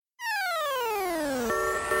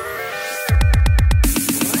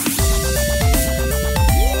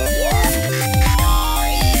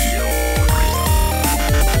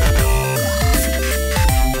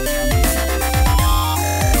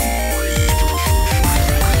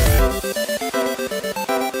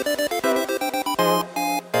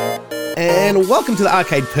and welcome to the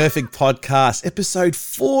Arcade Perfect podcast, episode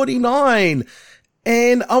 49.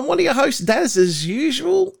 And I'm one of your hosts, Daz, as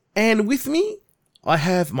usual. And with me, I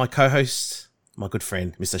have my co-host, my good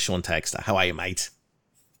friend, Mr. Sean Tagster. How are you, mate?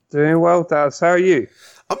 Doing well, Daz. How are you?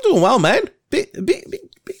 I'm doing well, man. Bit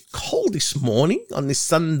cold this morning, on this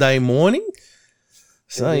Sunday morning.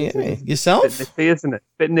 So, yeah, yourself? Bit nippy, isn't it?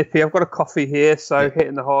 Bit nippy. I've got a coffee here, so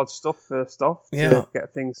hitting the hard stuff first off to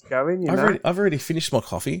get things going, I've already finished my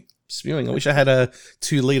coffee. Spewing. I wish I had a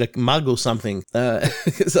 2-litre mug or something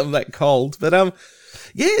because I'm that cold. But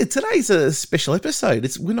yeah, today's a special episode.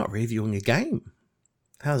 We're not reviewing a game.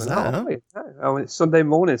 How's that? Huh? Oh, it's Sunday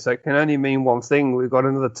morning, so it can only mean one thing. We've got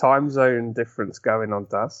another time zone difference going on,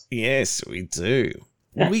 Daz. Yes, we do.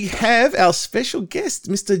 We have our special guest,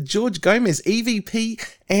 Mr. George Gomez, EVP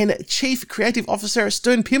and Chief Creative Officer at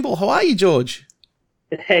Stern Pinball. How are you, George?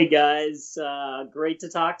 Hey, guys. Great to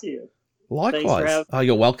talk to you. Likewise. Oh,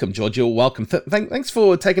 you're welcome, George. You're welcome. Thanks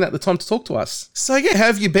for taking out the time to talk to us. So, yeah, how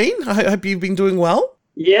have you been? I hope you've been doing well.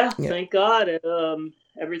 Yeah. Thank God.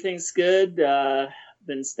 Everything's good.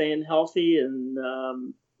 Been staying healthy, and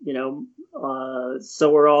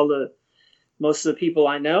so are most of the people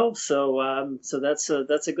I know. So that's a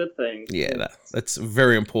good thing. Yeah, that's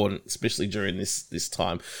very important, especially during this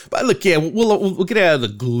time. But look, yeah, we'll get out of the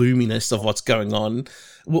gloominess of what's going on.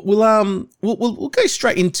 We'll go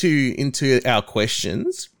straight into our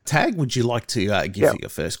questions. Tag, would you like to give your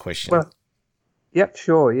first question? Well, yep,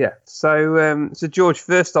 sure, yeah. So George,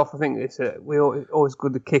 first off, I think it's always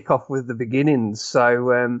good to kick off with the beginnings.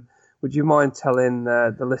 So would you mind telling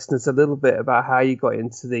the listeners a little bit about how you got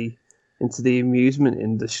into the amusement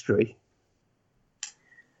industry?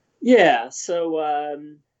 Yeah, so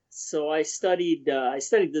I studied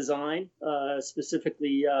design,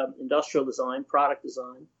 specifically industrial design, product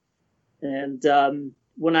design, and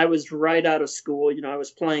when I was right out of school, I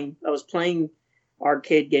was playing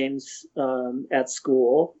arcade games at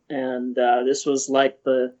school, and this was like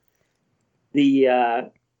the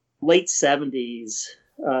late 70s.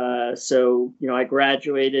 So I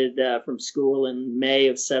graduated from school in May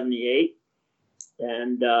of '78,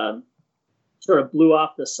 and sort of blew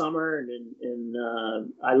off the summer, and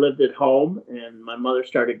I lived at home, and my mother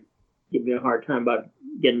started giving me a hard time about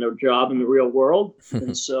getting a job in the real world.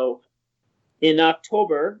 And so in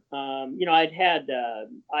October, I had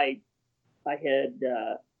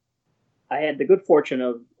the good fortune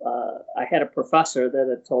of I had a professor that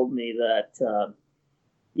had told me that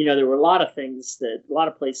there were a lot of things, a lot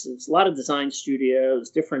of places, a lot of design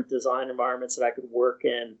studios, different design environments that I could work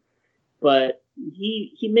in. But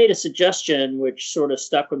he made a suggestion which sort of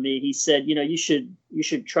stuck with me. He said, you should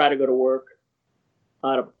try to go to work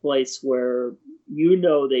at a place where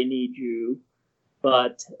they need you,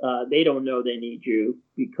 but they don't know they need you,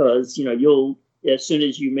 because you'll, as soon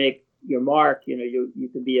as you make your mark, you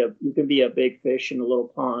can be a big fish in a little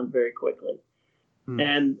pond very quickly.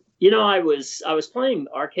 And I was playing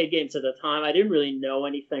arcade games at the time. I didn't really know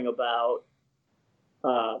anything about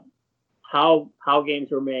how games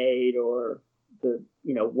were made, or the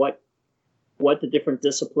what the different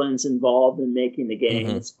disciplines involved in making the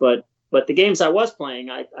games. Mm-hmm. But the games I was playing,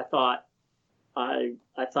 I thought,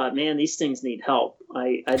 man, these things need help.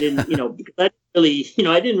 I didn't because I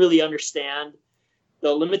didn't really understand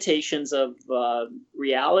the limitations of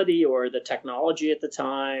reality or the technology at the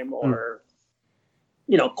time, or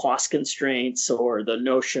cost constraints, or the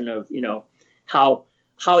notion of how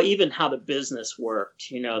the business worked,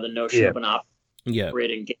 the notion of an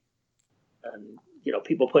operating game, and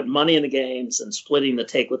people putting money in the games and splitting the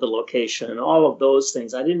take with the location, and all of those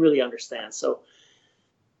things I didn't really understand. So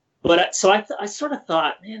I sort of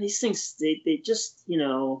thought, man, these things they just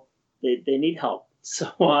they need help.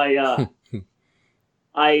 So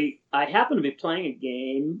I happened to be playing a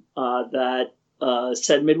game that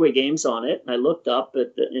said Midway Games on it. I looked up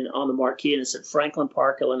on the marquee, and it said Franklin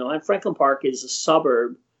Park, Illinois. And Franklin Park is a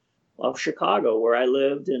suburb of Chicago, where I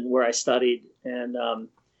lived and where I studied. And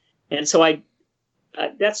so I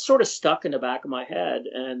that's sort of stuck in the back of my head.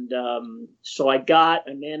 And so I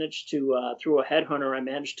managed to, through a headhunter, I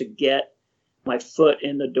managed to get my foot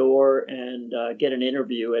in the door and get an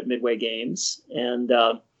interview at Midway Games. And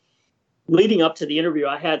leading up to the interview,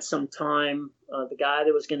 I had some time. The guy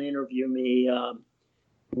that was going to interview me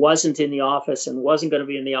wasn't in the office, and wasn't going to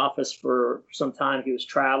be in the office for some time. He was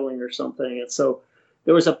traveling or something. And so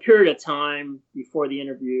there was a period of time before the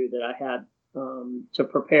interview that I had to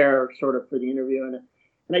prepare sort of for the interview. And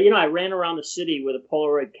I ran around the city with a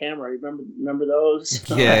Polaroid camera. You remember those?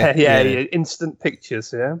 Yeah, instant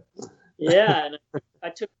pictures, yeah. Yeah, and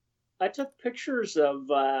I took pictures of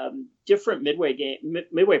different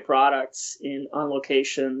Midway products on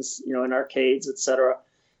locations, in arcades, etc.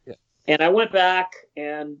 Yeah. And I went back,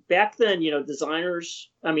 and back then, designers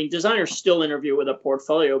still interview with a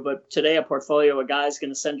portfolio, but today a guy's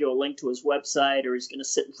going to send you a link to his website, or he's going to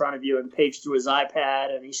sit in front of you and page through his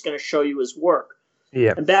iPad, and he's going to show you his work.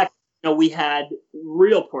 Yeah. And back, we had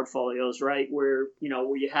real portfolios, right? Where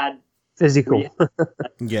you had physical,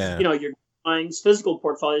 yeah. Your drawings, physical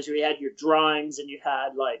portfolios. You had your drawings, and you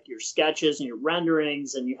had like your sketches and your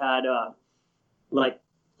renderings, and you had like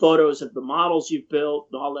photos of the models you've built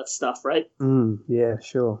and all that stuff, right? Yeah,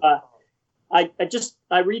 sure. I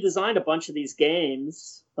redesigned a bunch of these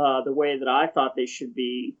games the way that I thought they should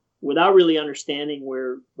be, without really understanding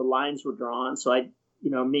where the lines were drawn. So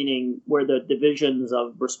meaning where the divisions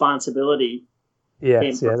of responsibility.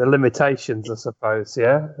 Yes, the limitations, I suppose,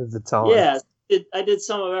 of the time. Yeah, I did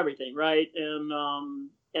some of everything, right? And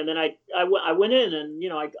then I went in, and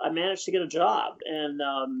I managed to get a job, and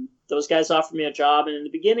those guys offered me a job, and in the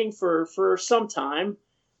beginning for some time,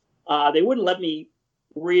 they wouldn't let me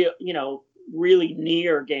really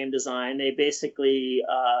near game design. They basically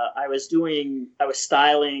I was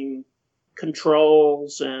styling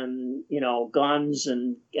controls and guns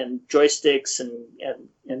and joysticks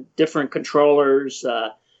and different controllers,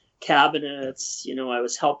 cabinets. I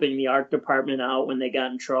was helping the art department out when they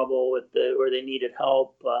got in trouble where they needed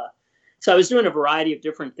help. So I was doing a variety of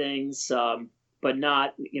different things, but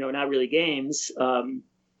not really games. And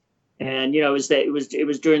it was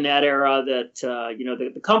during that era that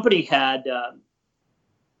the company had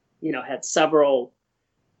had several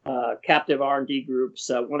captive R&D groups.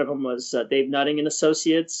 One of them was Dave Nutting and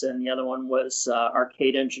Associates, and the other one was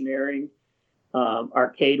Arcade Engineering.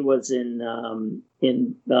 Arcade was in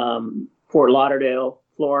Fort Lauderdale,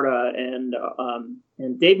 Florida, and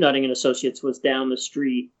Dave Nutting and Associates was down the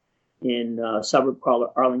street in a suburb called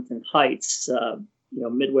Arlington Heights.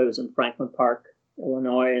 Midway was in Franklin Park,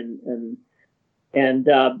 Illinois, and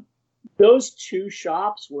those two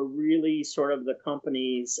shops were really sort of the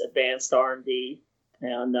company's advanced R&D.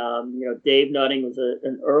 And Dave Nutting was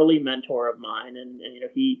an early mentor of mine, and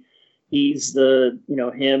he's the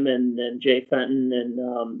him and Jay Fenton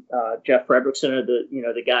and Jeff Fredrickson are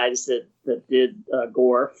the guys that did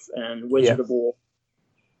Gorf and Wizard of War,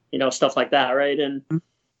 stuff like that, right? And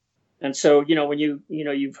so when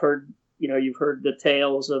you've heard the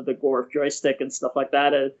tales of the Gorf joystick and stuff like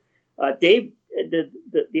that. Dave,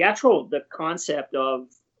 the concept of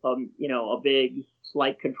a big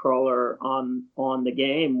flight controller on the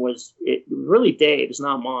game was really Dave's,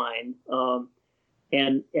 not mine.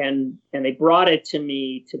 And they brought it to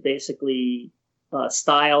me to basically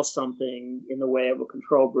style something in the way of a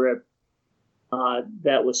control grip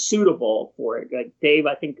that was suitable for it. Like Dave,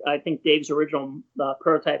 I think Dave's original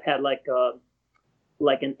prototype had like an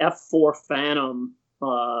F4 Phantom,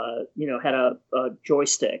 had a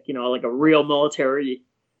joystick, like a real military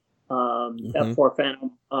F4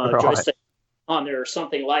 Phantom joystick on there or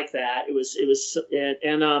something like that. It was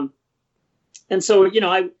and so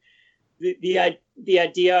the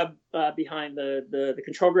idea behind the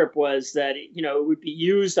control grip was that it would be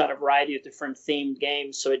used on a variety of different themed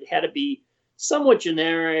games. So it had to be somewhat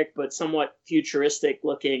generic but somewhat futuristic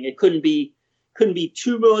looking. It couldn't be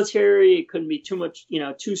too military. It couldn't be too much,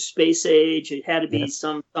 too space age. It had to be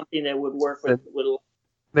something that would work with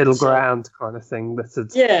middle ground kind of thing.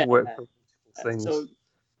 That work for things. So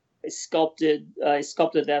I sculpted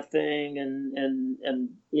that thing and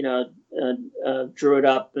drew it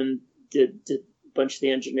up and did a bunch of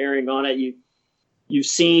the engineering on it. You've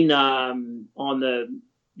seen on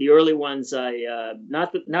the early ones, I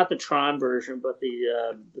not the Tron version, but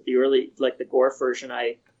the early, like the Gorf version,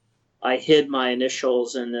 I hid my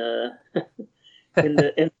initials in the in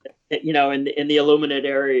the illuminated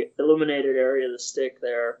area of the stick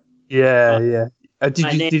there. Yeah.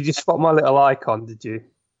 Did you spot my little icon? Did you?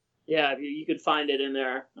 Yeah, you could find it in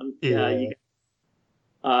there.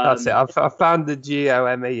 That's it. I found the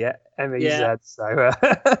GOMEZ. So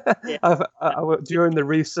during the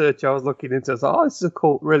research, I was looking into it. I was like, oh, this is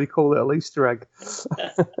a really cool little Easter egg.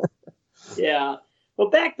 Yeah. Well,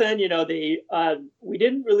 back then, we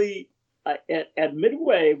didn't really at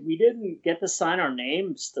Midway, we didn't get to sign our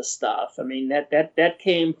names to stuff. I mean, that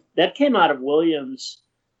came out of Williams.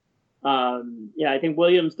 I think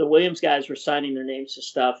the Williams guys were signing their names to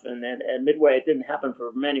stuff, and then at Midway, it didn't happen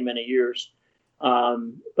for many, many years.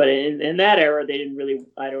 But in that era, they didn't really,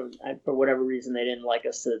 for whatever reason, they didn't like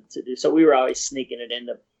us to do. So we were always sneaking it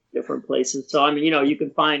into different places. So, I mean, you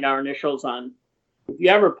can find our initials on if you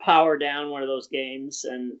ever power down one of those games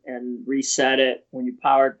and reset it, when you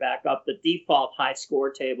power it back up, the default high score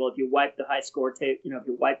table, if you wipe the high score table, if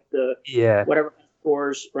you wipe the whatever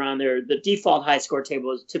scores around there, the default high score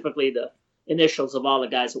table is typically the initials of all the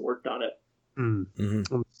guys that worked on it.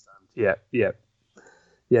 Mm-hmm. Yeah.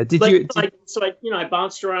 Did I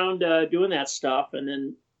bounced around doing that stuff, and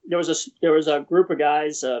then there was a group of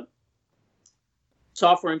guys,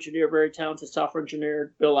 software engineer, very talented software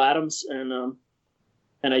engineer, Bill Adams, and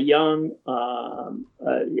a young,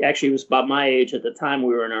 actually he was about my age at the time.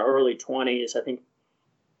 We were in our early 20s. I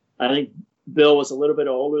think Bill was a little bit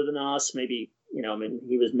older than us. Maybe,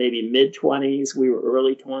 he was maybe mid 20s. We were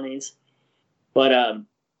early 20s. But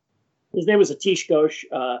his name was Atish Ghosh.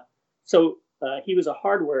 He was a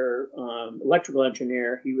hardware electrical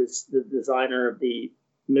engineer. He was the designer of the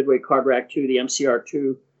Midway Card Rack 2, the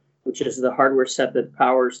MCR2, which is the hardware set that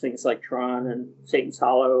powers things like Tron and Satan's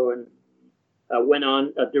Hollow, and went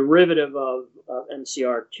on a derivative of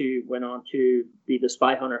MCR2, went on to be the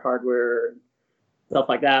Spy Hunter hardware and stuff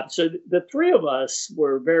like that. So the three of us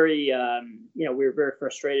were very, we were very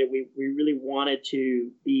frustrated. We really wanted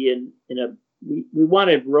to be we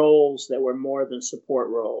wanted roles that were more than support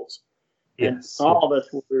roles. Yes. And all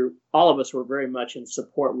of us were very much in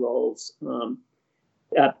support roles.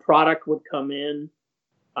 A product would come in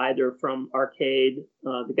either from Arcade.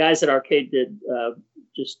 The guys at Arcade did,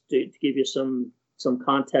 just to give you some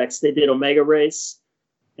context, they did Omega Race,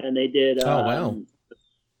 and they did.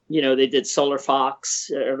 They did Solar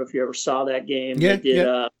Fox. I don't know if you ever saw that game. Yeah, they did.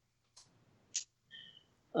 Yeah.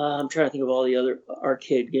 I'm trying to think of all the other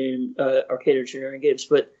arcade engineering games,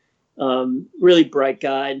 but really bright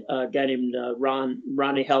guy, a guy named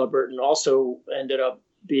Ronnie Halliburton, also ended up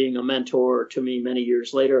being a mentor to me many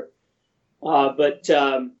years later. But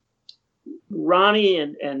Ronnie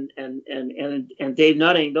and Dave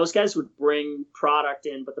Nutting, those guys would bring product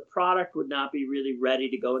in, but the product would not be really ready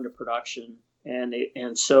to go into production.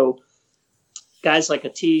 And so guys like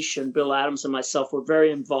Atish and Bill Adams and myself were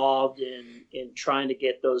very involved in trying to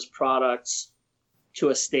get those products to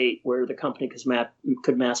a state where the company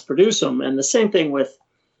could mass produce them. And the same thing with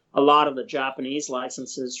a lot of the Japanese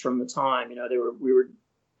licenses from the time. We were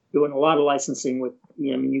doing a lot of licensing with,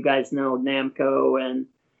 you guys know Namco and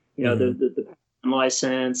the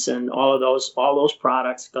license and all those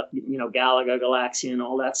products, Galaga, Galaxian,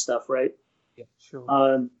 all that stuff, right? Yeah,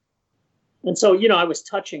 sure. And so, I was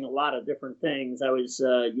touching a lot of different things. I was,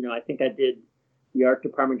 I think I did, the art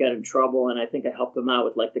department got in trouble, and I think I helped them out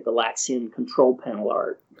with like the Galaxian control panel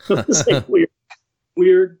art. It was like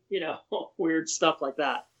weird, weird stuff like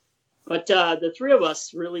that. But the three of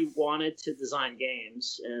us really wanted to design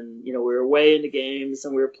games, and we were way into games,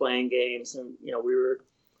 and we were playing games, and we were,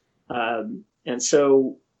 and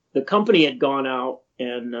so the company had gone out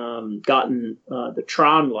and gotten the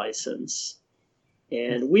Tron license,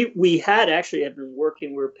 and we had been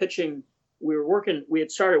working. We had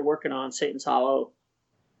started working on Satan's Hollow.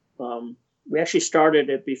 We actually started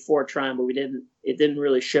it before Tron, but it didn't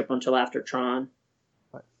really ship until after Tron,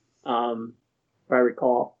 if I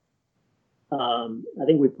recall. I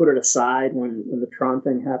think we put it aside when the Tron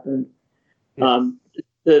thing happened. Yeah.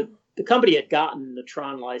 The company had gotten the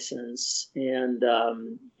Tron license, and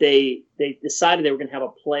they decided they were going to have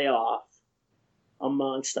a playoff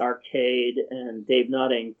amongst Arcade and Dave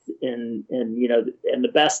Nutting, and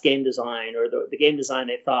the best game design, or the game design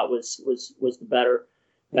they thought was the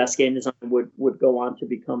best game design would go on to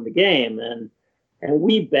become the game, and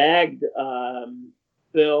we begged.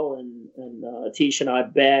 Bill and Atish and I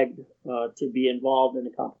begged to be involved in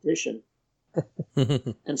the competition,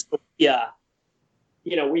 and so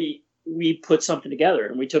we put something together,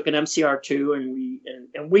 and we took an MCR2,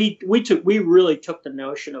 and we really took the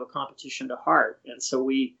notion of a competition to heart, and so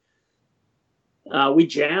we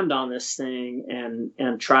jammed on this thing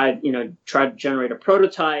and tried to generate a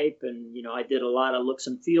prototype, and I did a lot of looks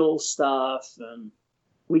and feels stuff, and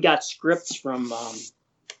we got scripts from.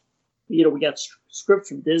 We got scripts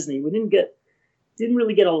from Disney. We didn't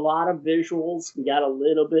really get a lot of visuals. We got a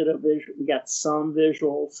little bit of visual. We got some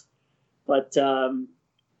visuals, but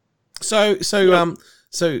so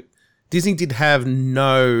Disney did have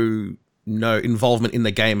no involvement in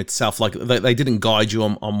the game itself. Like they didn't guide you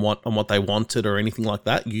on what they wanted or anything like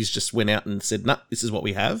that. You just went out and said, "Nah, this is what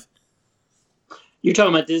we have." You're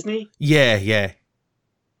talking about Disney? Yeah.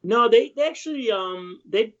 No, they actually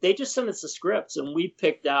they just sent us the scripts, and we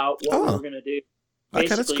picked out what we were going to do. Basically,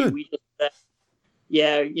 okay, that's good. We just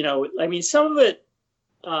some of it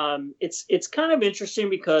it's kind of interesting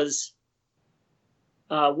because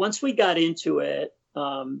once we got into it,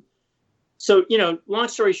 so long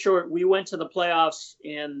story short, we went to the playoffs,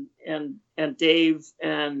 and Dave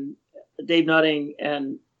Nutting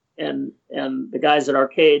and the guys at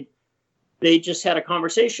Arcade, they just had a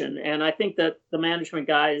conversation, and I think that the management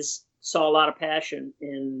guys saw a lot of passion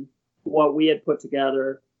in what we had put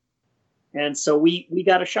together, and so we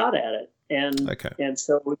got a shot at it, and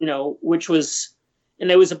so which was. And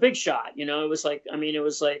it was a big shot, it was like, it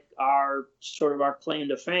was like our claim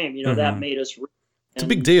to fame, that made us. It's a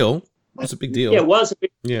big deal. It's a big deal. Yeah, it was a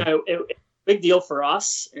big deal for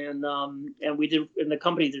us. And the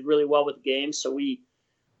company did really well with the game. So we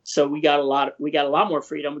got a lot more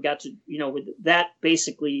freedom. We got to, with that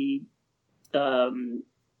basically,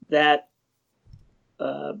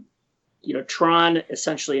 Tron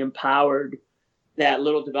essentially empowered that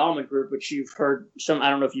little development group, which you've heard I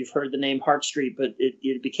don't know if you've heard the name Heart Street, but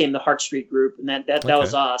it became the Heart Street Group, and that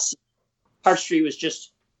was us. Heart Street was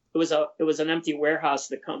just it was an empty warehouse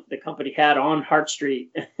the company had on Heart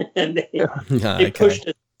Street, and they pushed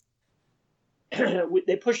it.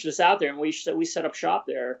 They pushed us out there, and we set up shop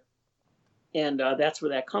there, and that's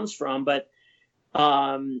where that comes from. But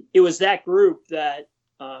it was that group that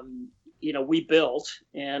we built,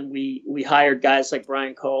 and we hired guys like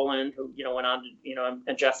Brian Colan, who went on to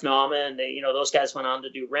and Jeff Nauman. They those guys went on to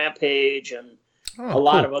do Rampage and a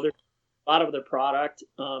lot of other product.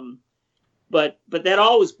 But that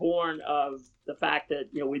all was born of the fact that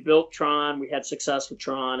we built Tron, we had success with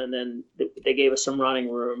Tron, and then they gave us some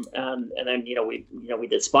running room, and then we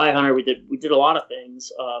did Spy Hunter, we did a lot of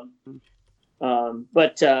things. So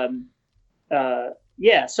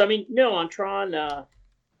on Tron.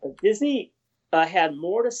 Disney had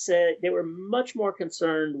more to say. They were much more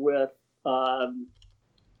concerned with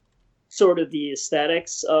sort of the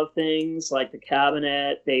aesthetics of things, like the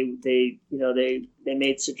cabinet. They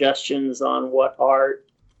made suggestions on what art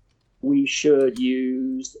we should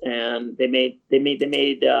use, and they made.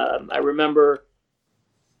 I remember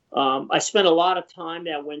I spent a lot of time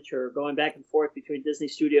that winter going back and forth between Disney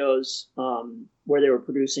Studios, where they were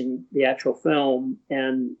producing the actual film,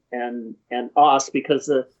 and us, because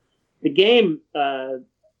the game, I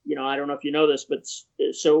don't know if you know this, but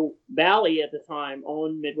so Bally at the time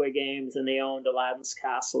owned Midway Games, and they owned Aladdin's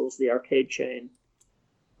Castles, the arcade chain.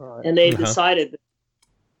 Right. And they decided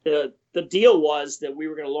that the deal was that we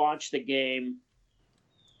were going to launch the game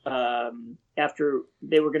after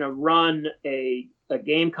they were going to run a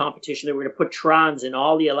game competition. They were going to put Trons in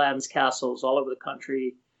all the Aladdin's Castles all over the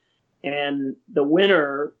country. And the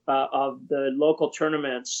winner of the local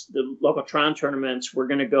tournaments, the local Tron tournaments, were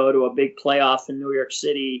going to go to a big playoff in New York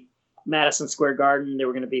City, Madison Square Garden. There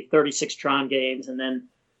were going to be 36 Tron games. And then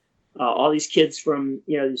all these kids from,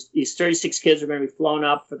 these 36 kids were going to be flown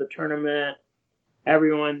up for the tournament.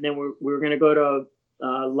 Everyone. Then we were going to go to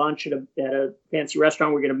lunch at a fancy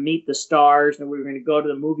restaurant. We were going to meet the stars, and we were going to go to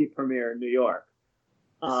the movie premiere in New York.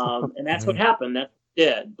 And that's what happened. That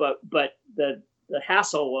did. But the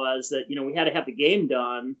hassle was that, we had to have the game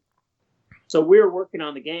done. So we were working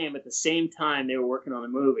on the game at the same time they were working on the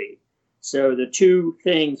movie. So the two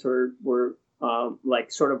things were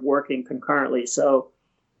like sort of working concurrently. So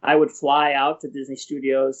I would fly out to Disney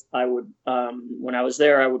Studios. I would, when I was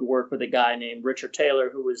there, I would work with a guy named Richard Taylor,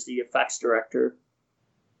 who was the effects director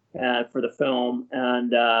for the film.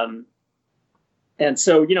 And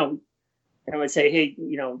so, and I would say, hey,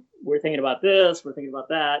 we're thinking about this, we're thinking about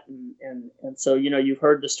that, and so you've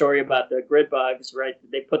heard the story about the grid bugs, right?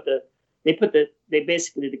 The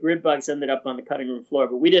grid bugs ended up on the cutting room floor,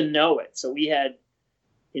 but we didn't know it. So we had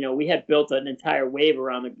built an entire wave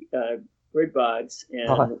around the grid bugs,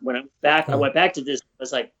 and when I went back to Disney. I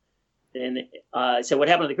was like, and I said, what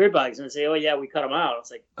happened to the grid bugs? And they say, oh yeah, we cut them out. I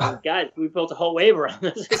was like, oh, guys, we built a whole wave around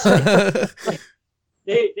this.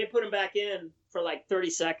 They put them back in for like 30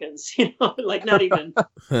 seconds, like not even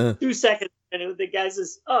 2 seconds. And the guy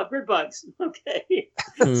says, oh, grid bugs. Okay.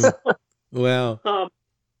 Wow.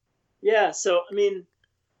 Yeah. So,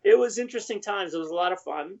 it was interesting times. It was a lot of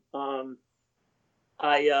fun.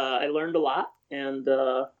 I learned a lot, and,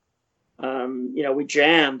 we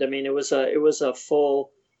jammed. It was a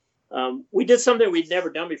full, we did something we'd never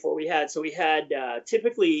done before. We had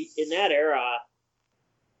typically in that era,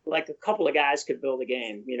 like a couple of guys could build a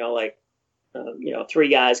game, three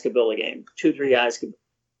guys could build a game, 2-3 guys could.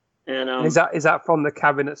 And is that from the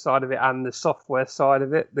cabinet side of it and the software side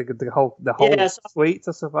of it, the whole suite,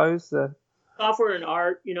 I suppose. Software and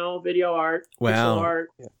art, video art, wow, pixel art.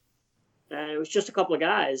 Yeah. And it was just a couple of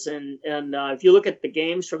guys, and if you look at the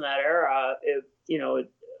games from that era,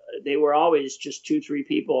 they were always just 2-3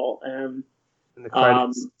 people, and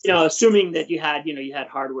assuming that you had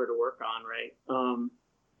hardware to work on, right?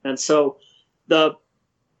 And so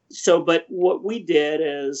but what we did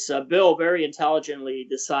is Bill very intelligently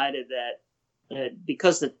decided that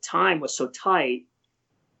because the time was so tight,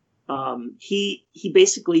 he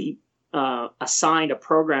basically assigned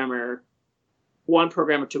one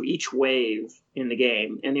programmer to each wave in the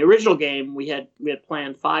game. In the original game, we had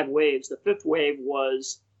planned 5 waves. The 5th wave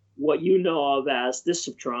was what you know of as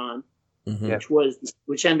Disciptron,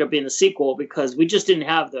 which ended up being the sequel, because we just didn't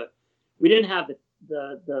have the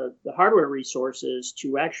hardware resources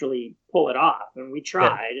to actually pull it off, and we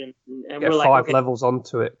tried, and we're like 5 levels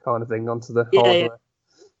onto it, kind of thing, onto the hardware.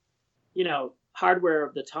 You know, hardware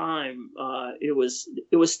of the time, it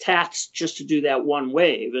was taxed just to do that one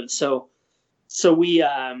wave, and so we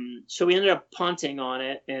ended up punting on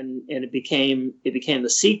it, and it became the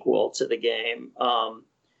sequel to the game.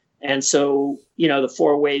 And so, you know, the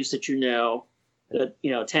 4 waves that the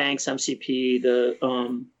tanks, MCP,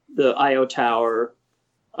 the IO tower,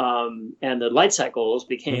 and the light cycles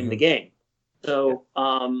became the game. So,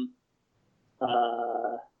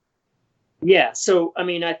 so I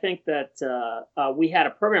mean, I think that we had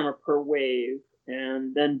a programmer per wave,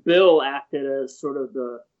 and then Bill acted as sort of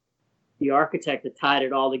the architect that tied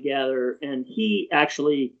it all together, and he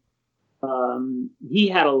actually he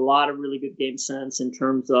had a lot of really good game sense in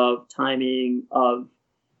terms of timing of,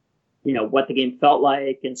 you know, what the game felt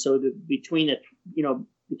like. And so between the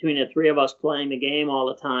 3 of us playing the game all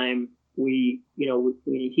the time, he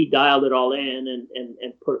dialed it all in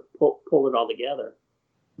and pulled it all together.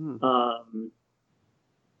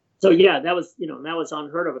 So yeah, that was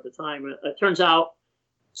unheard of at the time. It turns out,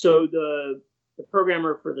 so the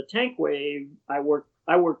programmer for the tank wave, I worked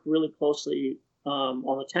really closely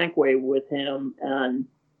on the tank wave with him, and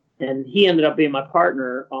he ended up being my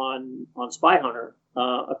partner on Spy Hunter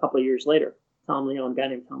a couple of years later. A guy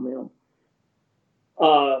named Tom Leon.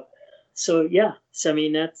 So yeah, I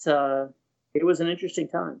mean, that's it was an interesting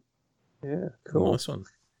time. Yeah, cool. Nice one.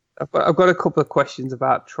 I've got a couple of questions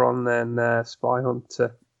about Tron and Spy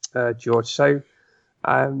Hunter, George. So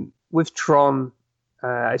with Tron,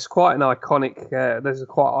 it's quite an iconic. There's a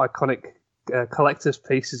quite iconic collector's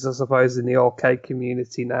pieces, I suppose, in the arcade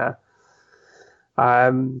community now.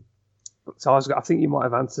 So I think you might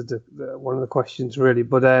have answered one of the questions really,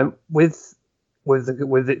 but with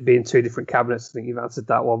it being 2 different cabinets, I think you've answered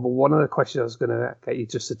that one. But one of the questions I was going to get you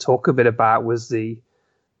just to talk a bit about was the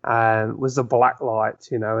black light,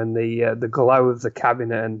 you know, and the glow of the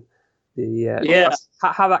cabinet, and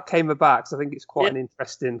how that came about. Because I think it's quite an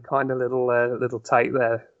interesting kind of little take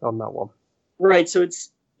there on that one. Right. So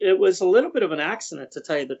it was a little bit of an accident, to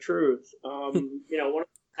tell you the truth. You know, one of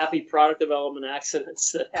the happy product development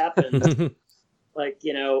accidents that happened. Like,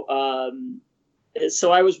 you know,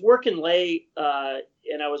 so I was working late,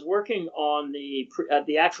 and I was working on the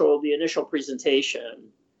initial presentation.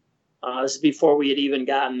 This is before we had even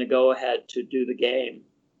gotten the go ahead to do the game,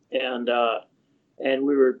 and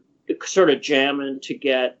we were sort of jamming to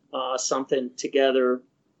get something together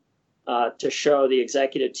to show the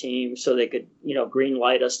executive team so they could, you know, green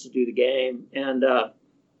light us to do the game. And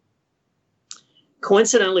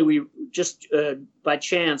coincidentally, we just by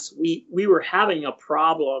chance we were having a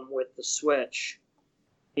problem with the switch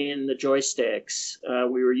in the joysticks.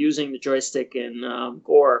 We were using the joystick in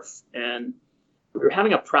Gorf, and we were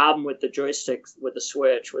having a problem with the joystick with the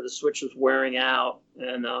switch, where the switch was wearing out,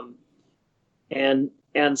 and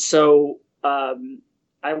so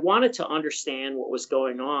I wanted to understand what was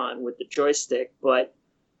going on with the joystick, but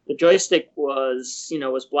the joystick was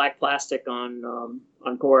black plastic on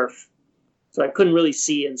Gorf, so I couldn't really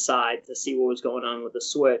see inside to see what was going on with the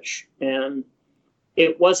switch. And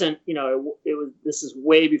it wasn't, this is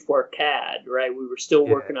way before CAD, right? We were still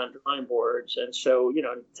working on drawing boards, and so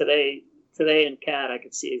today in CAD I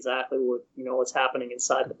could see exactly what's happening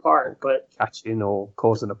inside the part, but catching or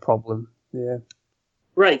causing a problem. Yeah,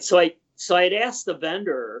 right. So I had asked the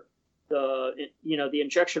vendor, the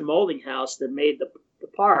injection molding house that made the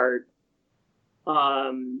part.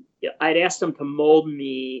 I'd asked them to mold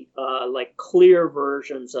me like clear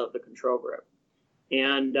versions of the control grip,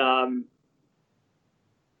 and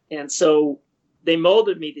so they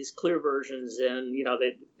molded me these clear versions. And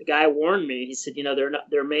the guy warned me. He said,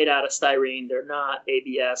 they're made out of styrene. They're not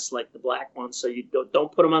ABS like the black ones. So you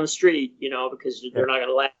don't put them on the street, because they're not going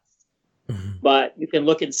to last. But you can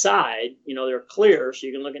look inside, they're clear, so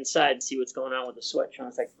you can look inside and see what's going on with the switch. And I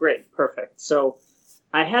was like, great, perfect. So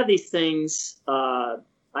I had these things. I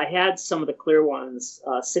had some of the clear ones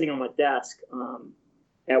sitting on my desk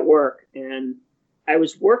at work, and I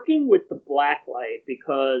was working with the black light,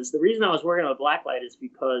 because the reason I was working on the black light is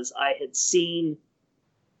because I had seen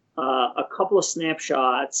a couple of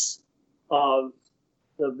snapshots of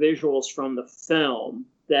the visuals from the film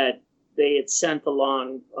that they had sent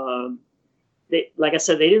along. They, like I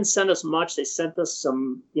said, they didn't send us much. They sent us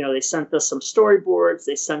some, they sent us some storyboards.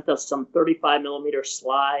 They sent us some 35 millimeter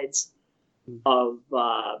slides of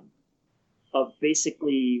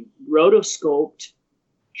basically rotoscoped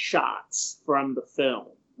shots from the film.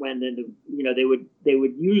 When they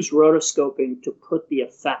would use rotoscoping to put the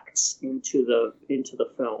effects into the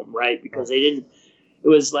film, right? Because they didn't. It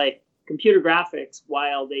was like computer graphics.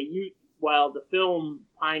 While the film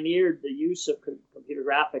pioneered the use of computer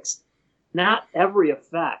graphics, not every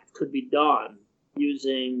effect could be done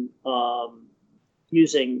using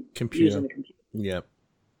computer. the computer. Yeah.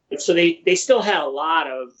 So they still had a lot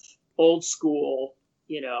of old school,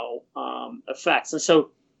 effects, and so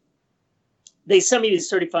they sent me these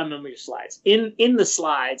 35 millimeter slides. In the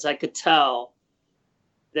slides, I could tell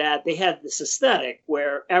that they had this aesthetic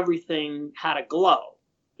where everything had a glow,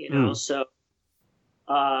 So,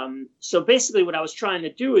 so basically, what I was trying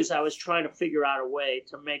to do is I was trying to figure out a way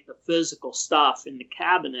to make the physical stuff in the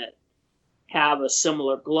cabinet have a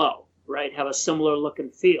similar glow, right? Have a similar look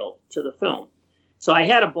and feel to the film. So I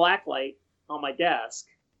had a black light on my desk,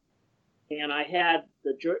 and I had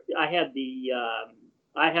the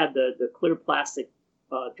clear plastic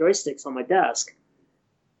joysticks on my desk,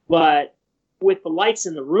 but with the lights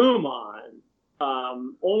in the room on,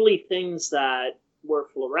 only things that were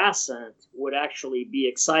fluorescent would actually be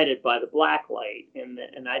excited by the black light, and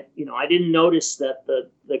I didn't notice that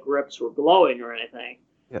the grips were glowing or anything.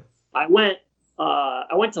 Yep. I went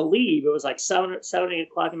to leave. It was like 7, 8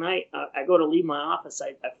 o'clock at night. I go to leave my office.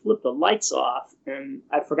 I flipped the lights off, and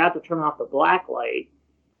I forgot to turn off the black light.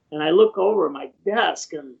 And I look over at my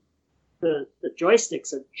desk, and the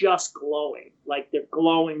joysticks are just glowing, like they're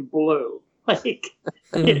glowing blue. Like,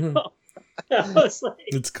 I was like,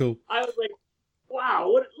 it's cool. I was like,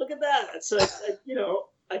 wow, look at that. So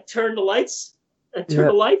I turned the lights,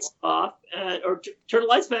 the lights off, or turned the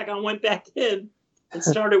lights back on, went back in, and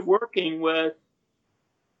started working with.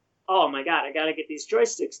 Oh my God, I got to get these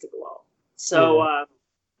joysticks to glow. So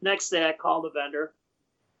next day I call the vendor,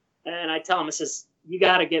 and I tell him, I says, you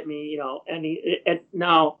got to get me,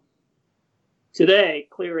 now today,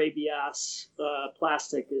 clear ABS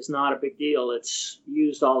plastic is not a big deal. It's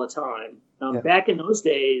used all the time. Back in those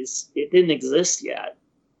days, it didn't exist yet.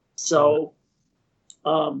 So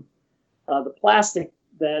the plastic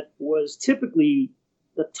that was typically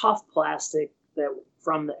the tough plastic that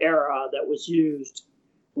from the era that was used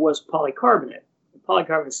was polycarbonate.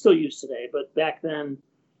 Polycarbonate is still used today, but back then,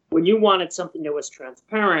 when you wanted something that was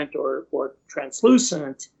transparent or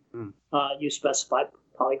translucent, you specified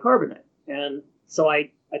polycarbonate. And so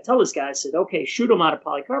I tell this guy, I said, okay, shoot them out of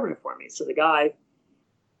polycarbonate for me. So the guy,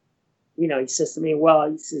 he says to me, well,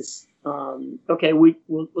 he says, okay, we'll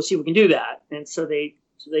see if we can do that. And so they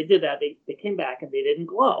did that. They came back and they didn't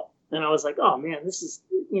glow. And I was like, oh man, this is,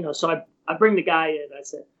 so I bring the guy in. I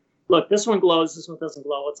said, look, this one glows, this one doesn't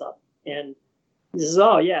glow. What's up? And he says,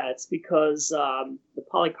 oh, yeah, it's because the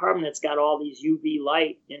polycarbonate's got all these UV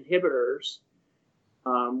light inhibitors,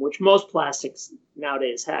 which most plastics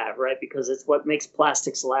nowadays have, right? Because it's what makes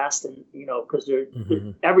plastics last, and because they're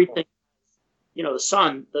everything.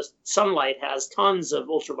 The sunlight has tons of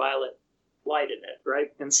ultraviolet light in it,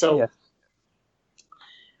 right? And so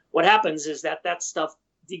what happens is that stuff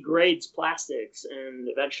degrades plastics, and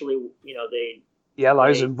eventually, they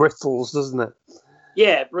yellows and brittles, doesn't it?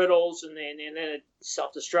 Yeah, brittles, and then it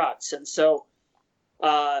self-destructs. And so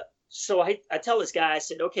I tell this guy, I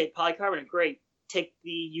said, okay, polycarbonate, great. Take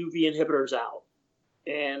the UV inhibitors out.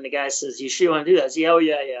 And the guy says, you sure you want to do that? I say, oh,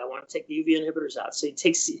 yeah, I want to take the UV inhibitors out. So he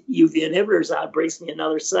takes the UV inhibitors out, brings me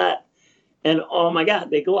another set. And, oh, my God,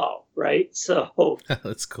 they glow, right? So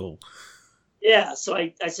that's cool. Yeah, so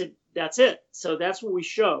I said, that's it. So that's what we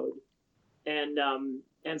showed. And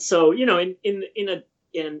so,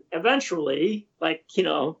 and eventually,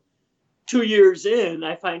 2 years in,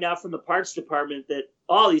 I find out from the parts department that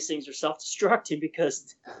all these things are self-destructing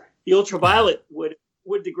because the ultraviolet would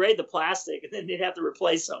degrade the plastic, and then they'd have to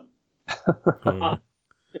replace them.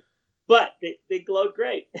 But they glowed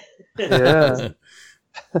great. Yeah.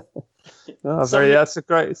 It's a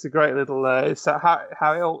great little. It's how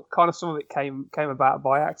it all kind of, some of it came about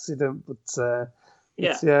by accident, but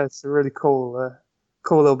it's a really cool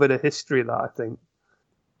little bit of history that I think.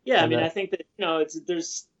 Yeah, I think that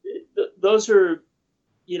those are,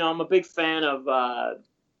 I'm a big fan of.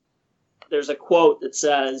 There's a quote that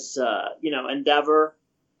says, endeavor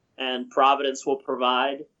and providence will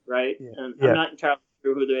provide, right? Yeah. And I'm not entirely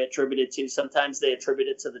sure who they attribute it to. Sometimes they attribute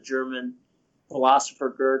it to the German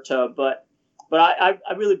philosopher Goethe, but I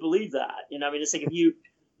really believe that. It's like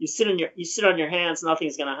if you sit on your hands,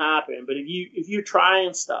 nothing's going to happen. But if you're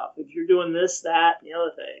trying stuff, if you're doing this, that, and the other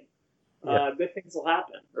thing, good things will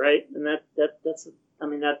happen, right? And I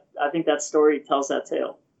think that story tells that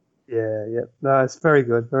tale. Yeah. No, it's very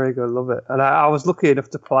good, very good. Love it. And I was lucky enough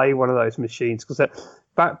to play one of those machines because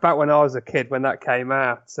back when I was a kid, when that came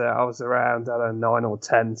out, I was around, I don't know, 9 or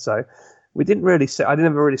 10. So we didn't really I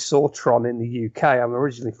never really saw Tron in the UK. I'm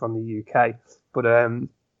originally from the UK, but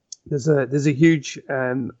there's a huge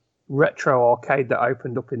retro arcade that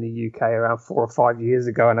opened up in the UK around 4 or 5 years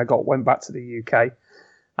ago, and I went back to the UK,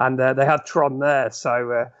 and they had Tron there.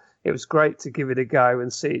 So it was great to give it a go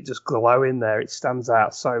and see it just glow in there. It stands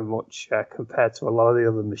out so much compared to a lot of the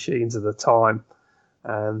other machines of the time.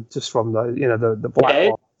 Just from the black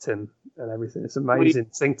light and everything. It's an amazing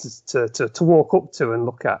thing to walk up to and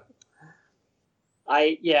look at.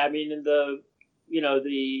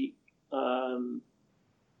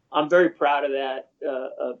 I'm very proud of that,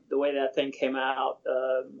 of the way that thing came out.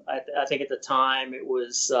 I think at the time it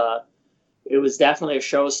was definitely a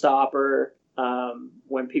showstopper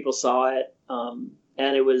when people saw it, and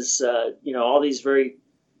it was all these very,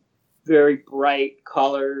 very bright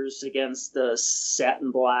colors against the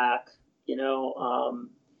satin black.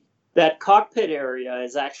 That cockpit area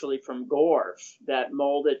is actually from Gorf. That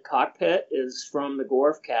molded cockpit is from the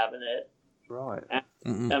Gorf cabinet. Right.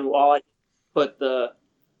 And while I put the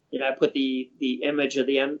image of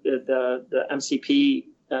the MCP,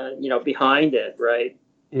 behind it, right?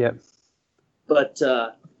 Yeah. But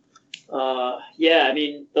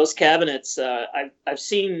those cabinets. I've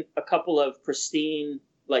seen a couple of pristine,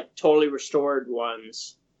 like totally restored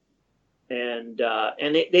ones, and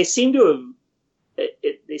they seem to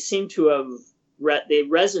have. They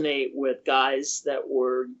resonate with guys that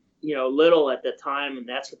were little at the time, and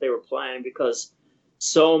that's what they were playing, because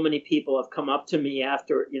so many people have come up to me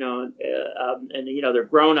after they're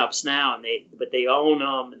grown ups now, but they own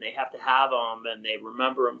them and they have to have them and they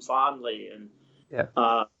remember them fondly, and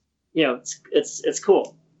it's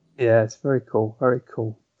cool. Yeah, it's very cool, very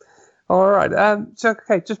cool. All right,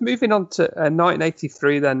 just moving on to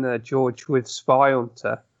 1983 then, George, with Spy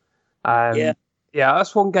Hunter. Yeah,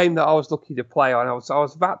 that's one game that I was lucky to play on. I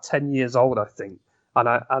was about 10 years old, I think,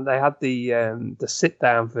 and they had the sit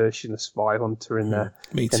down version of Spy Hunter in there.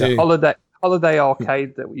 Me too. Holiday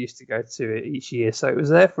arcade that we used to go to each year. So it was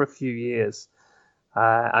there for a few years,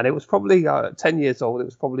 and it was probably 10 years old. It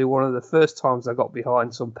was probably one of the first times I got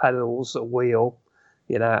behind some pedals, a wheel,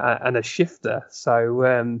 and a shifter.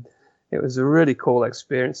 So it was a really cool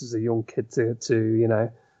experience as a young kid to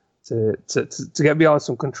get behind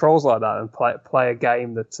some controls like that and play a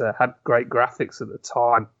game that had great graphics at the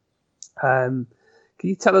time. Can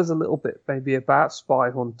you tell us a little bit maybe about Spy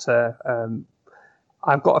Hunter?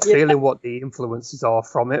 I've got a feeling what the influences are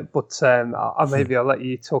from it, but maybe I'll let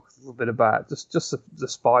you talk a little bit about just the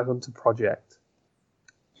Spy Hunter project.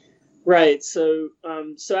 Right. So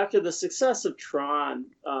after the success of Tron,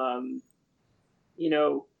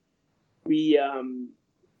 the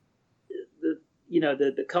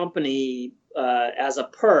company, as a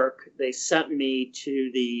perk, they sent me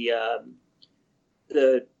to the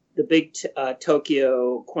big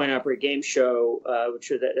Tokyo Coin Operated Game Show,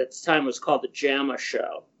 which at the time was called the JAMA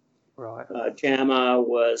show. Right. JAMA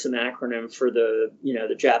was an acronym for the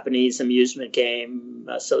Japanese Amusement Game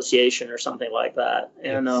Association or something like that.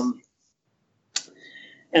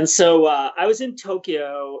 And so I was in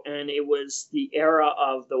Tokyo, and it was the era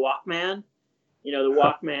of the Walkman. The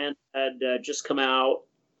Walkman had just come out,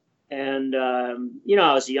 and I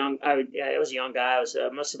was a young guy. I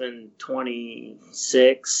must have been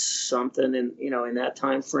 26 something in that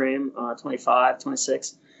time frame, 25,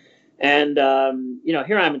 26. And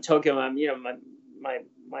here I am in Tokyo. I'm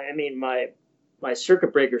my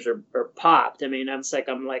circuit breakers are popped. It's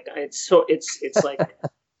like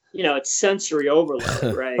it's sensory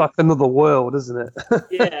overload, right? Like another world, isn't it?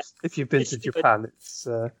 Yeah. If you've been to Japan, it's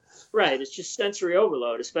right. It's just sensory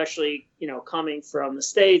overload, especially coming from the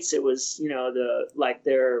States. It was the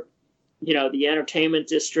entertainment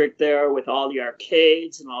district there with all the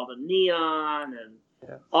arcades and all the neon and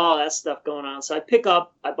all that stuff going on. So I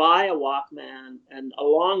buy a Walkman, and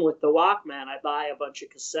along with the Walkman, I buy a bunch of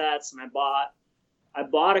cassettes, and I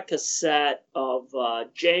bought a cassette of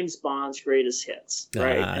James Bond's greatest hits,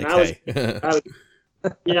 right? I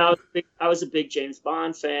was a big James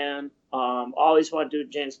Bond fan. Always wanted to do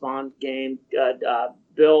a James Bond game.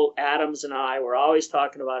 Bill Adams and I were always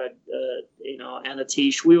talking about it. And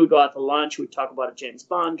Atish, we would go out to lunch. We'd talk about a James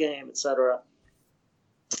Bond game, etc.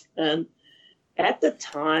 And at the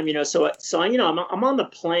time, I'm on the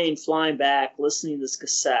plane flying back, listening to this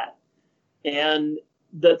cassette, and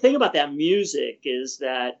the thing about that music is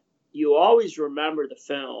that you always remember the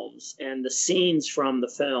films and the scenes from the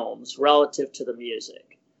films relative to the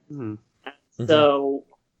music. Mm. So,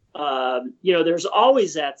 there's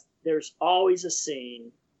always a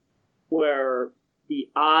scene where the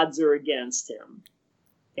odds are against him,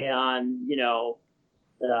 and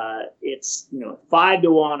it's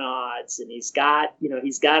 5-1 odds, and he's got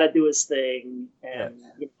to do his thing, and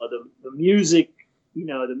the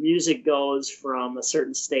music goes from a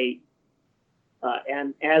certain state,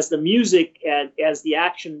 and as the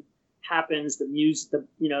action happens, the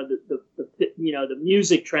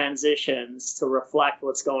music transitions to reflect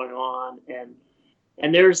what's going on, and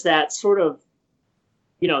there's that sort of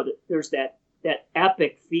there's that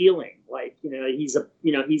epic feeling, like he's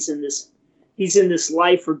in this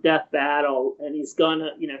life or death battle, and he's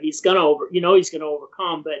gonna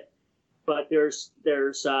overcome, but there's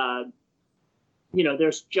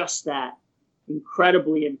just that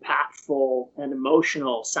incredibly impactful and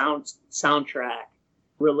emotional soundtrack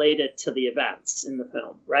related to the events in the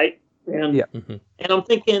film, right? And and I'm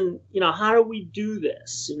thinking, how do we do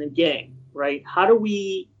this in a game, right? How do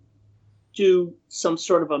we do some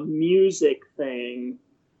sort of a music thing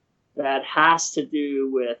that has to do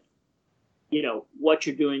with what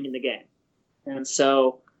you're doing in the game? And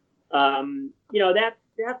so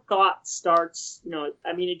that thought starts,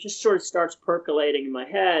 it just sort of starts percolating in my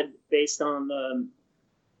head based on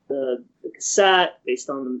the cassette, based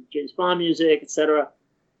on the James Bond music, etc.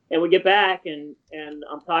 And we get back, and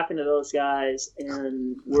I'm talking to those guys,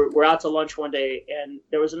 and we're out to lunch one day, and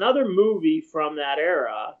there was another movie from that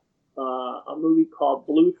era, a movie called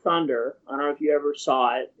Blue Thunder. I don't know if you ever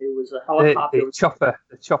saw it. It was a helicopter. The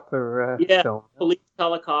chopper film. Police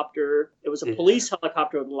helicopter. It was a police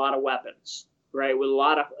helicopter with a lot of weapons, right? With a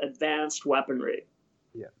lot of advanced weaponry.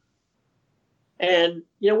 Yeah. And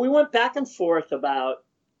we went back and forth about,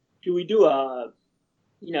 do we do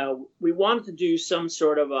we wanted to do some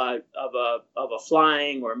sort of a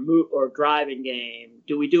flying or driving game.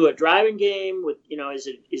 Do we do a driving game with is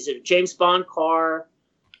it a James Bond car,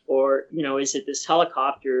 or is it this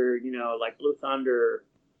helicopter like Blue Thunder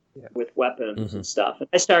with weapons and stuff? And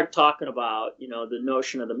I started talking about the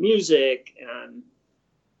notion of the music,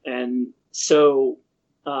 and so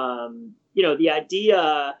the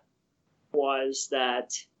idea was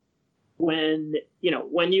that when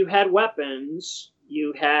you had weapons,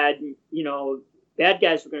 you had bad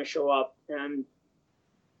guys were going to show up, and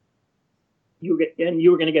you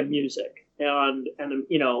were going to get music, and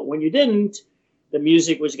when you didn't, the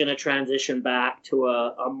music was going to transition back to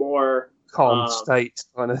a more calm state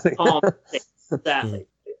kind of thing. Calm state, exactly.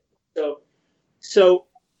 So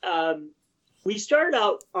we started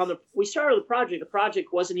the project. The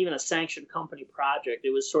project wasn't even a sanctioned company project.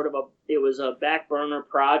 It was a back burner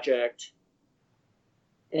project,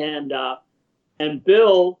 and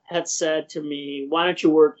Bill had said to me, "Why don't you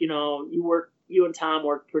work? You and Tom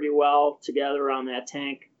worked pretty well together on that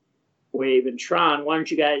Tank, Wave, and Tron. Why don't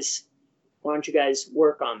you guys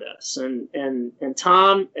work on this?" And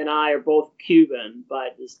Tom and I are both Cuban,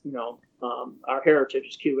 but our heritage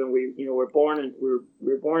is Cuban. We were born in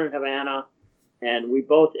Havana, and we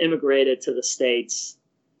both immigrated to the States,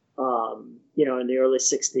 in the early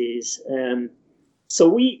 '60s, and so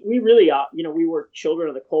we really we were children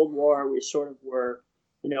of the Cold War. We sort of were,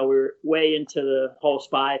 we were way into the whole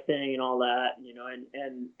spy thing and all that,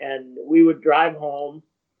 and we would drive home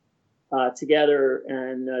together,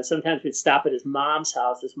 and sometimes we'd stop at his mom's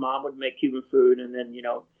house. His mom would make Cuban food, and then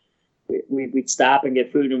we'd stop and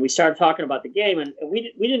get food, and we started talking about the game, and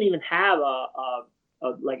we didn't even have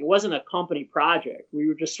it wasn't a company project. We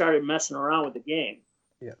were just started messing around with the game.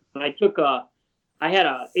 Yeah. And I had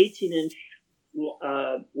a 18-inch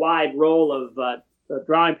wide roll of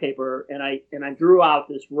drawing paper, and I drew out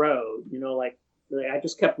this road. I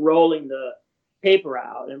just kept rolling the paper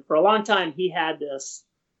out, and for a long time he had this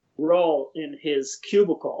roll in his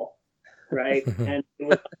cubicle, right? And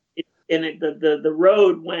the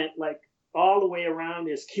road went like all the way around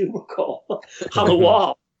his cubicle on the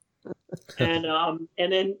wall. And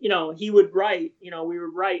then he would write. We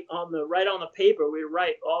would write on the paper. We would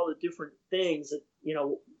write all the different things that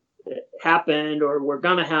that happened or were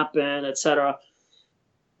gonna happen, etc.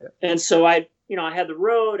 Yeah. And so I had the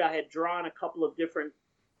road. I had drawn a couple of different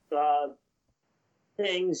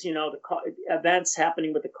things, events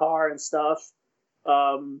happening with the car and stuff.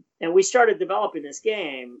 And we started developing this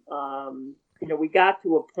game. We had gotten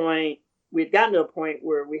to a point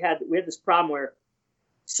where we had this problem where,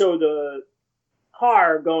 so the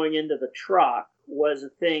car going into the truck was a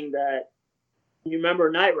thing that, you remember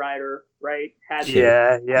Knight Rider, right? Had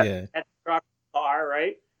the truck car,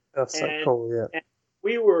 right? That's so cool, yeah.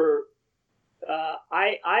 we were.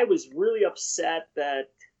 I was really upset that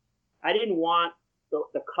I didn't want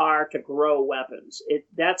the car to grow weapons.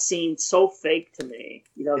 That seemed so fake to me.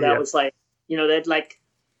 That was like, that like,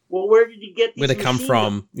 well, where did he get these? Where'd it come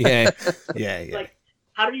from? Yeah. Like,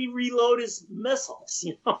 how did he reload his missiles?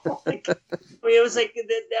 Like, I mean, it was like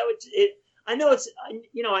that would it. I know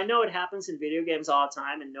I know it happens in video games all the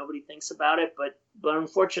time, and nobody thinks about it. But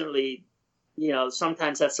unfortunately,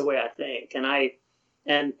 sometimes that's the way I think.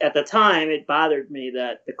 And at the time, it bothered me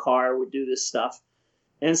that the car would do this stuff.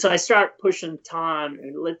 And so I start pushing Tom,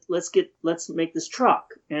 and let's make this truck.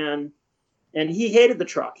 And he hated the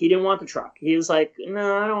truck. He didn't want the truck. He was like,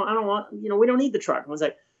 no, I don't want. We don't need the truck. And I was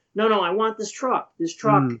like, no, I want this truck. This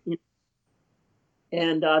truck.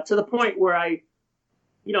 And to the point where I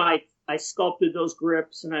sculpted those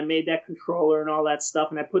grips, and I made that controller and all that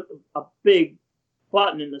stuff, and I put a big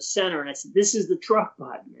button in the center, and I said, this is the truck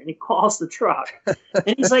button, and he calls the truck.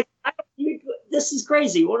 And he's like, this is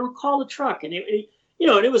crazy. What do we call the truck? And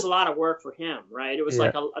and it was a lot of work for him, right? It was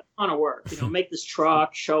like a ton of work, make this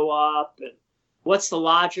truck show up, and what's the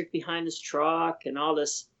logic behind this truck and all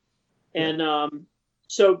this. And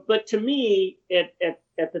but to me,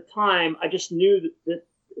 at the time, I just knew that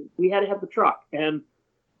we had to have the truck. And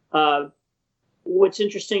what's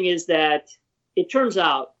interesting is that it turns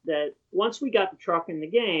out that once we got the truck in the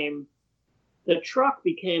game, the truck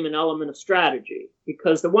became an element of strategy,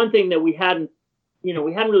 because the one thing that we hadn't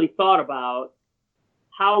really thought about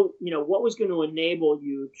how, what was going to enable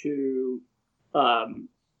you to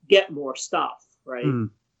get more stuff, right?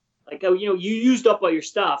 Like, you used up all your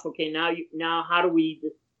stuff. Okay, now how do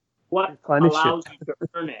what allows you to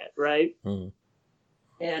earn it, right?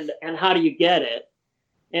 And how do you get it?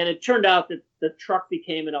 And it turned out that the truck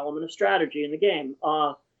became an element of strategy in the game.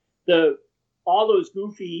 All those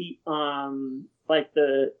goofy, like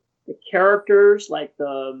the characters, like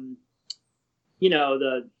I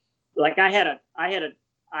had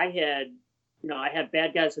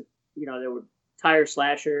bad guys that, there were tire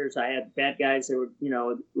slashers. I had bad guys that were,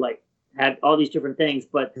 like had all these different things.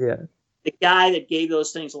 But the guy that gave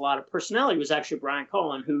those things a lot of personality was actually Brian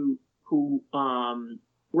Cullen, who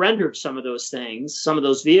rendered some of those things, some of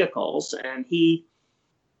those vehicles. And he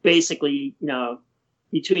basically,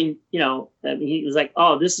 between, he was like,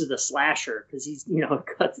 oh, this is the slasher, because he's,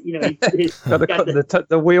 cut, he's got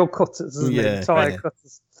the wheel cutters and the tire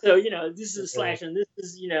cutters. So, this is a slasher, and this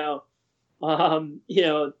is,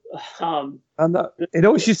 and it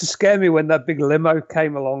always used to scare me when that big limo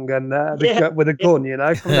came along and with a gun,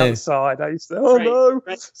 from the other side. I used to, no,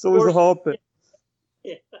 it's always a hard bit.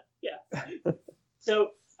 Yeah.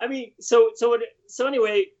 So, I mean, so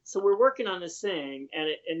anyway, so we're working on this thing, and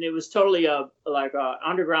it was totally a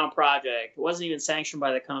underground project. It wasn't even sanctioned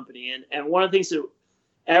by the company. And one of the things that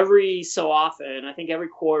every so often, I think every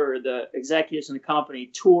quarter, the executives in the company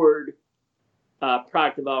toured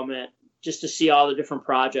product development just to see all the different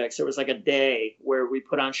projects. There was like a day where we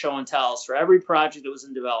put on show and tells for every project that was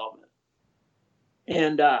in development.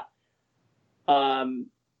 And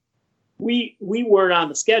we weren't on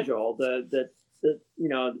the schedule.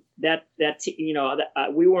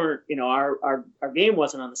 We weren't, our game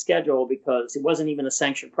wasn't on the schedule because it wasn't even a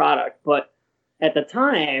sanctioned product. But at the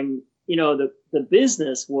time, the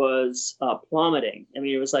business was plummeting. I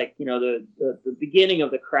mean, it was like, the beginning of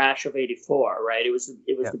the crash of '84, right? It was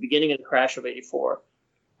the beginning of the crash of '84,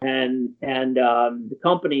 and the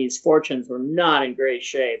company's fortunes were not in great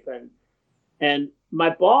shape. And my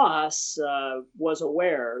boss was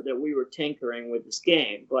aware that we were tinkering with this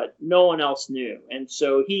game, but no one else knew. And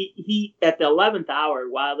so he at the 11th hour,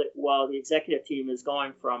 while the executive team is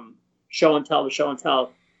going from show and tell to show and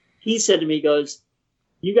tell, he said to me, he goes,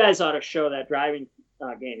 you guys ought to show that driving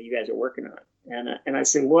game that you guys are working on. And I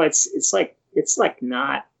said, well, it's like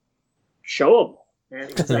not showable. And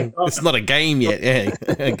he's like, oh, it's not a game yet. Yeah,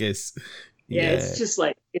 I guess. Yeah, it's just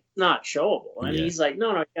like, it's not showable. And he's like,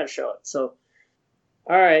 no, you got to show it. So,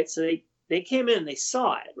 all right. So they came in, they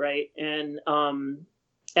saw it. Right. And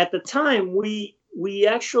at the time we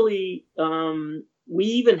actually,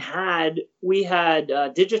 we had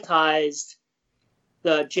digitized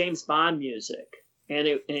the James Bond music. And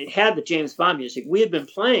it had the James Bond music. We had been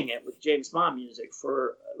playing it with James Bond music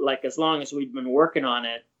for like as long as we'd been working on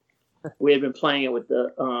it. We had been playing it with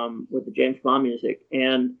the James Bond music,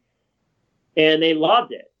 and they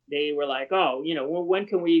loved it. They were like, "Oh, well, when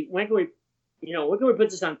can we put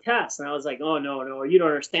this on test?" And I was like, "Oh no, you don't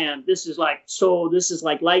understand. This is like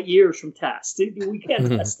light years from test. We can't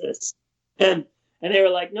test this." And they were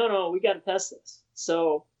like, "No, we got to test this."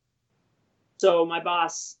 So So my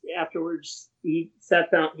boss afterwards, he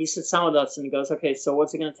sat down with us and he goes, okay, so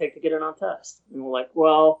what's it going to take to get it on test? And we're like,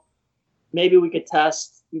 well, maybe we could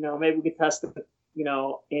test, it,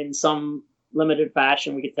 in some limited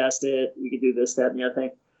fashion. We could test it. We could do this, that, and the other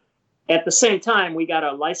thing. At the same time, we got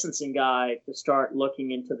a licensing guy to start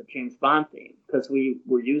looking into the James Bond theme because we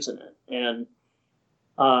were using it. And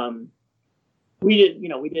we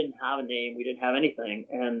didn't have a name. We didn't have anything.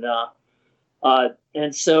 And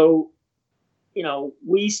so,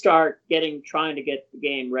 we start trying to get the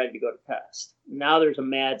game ready to go to test. Now there's a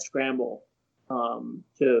mad scramble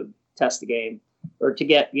to test the game or to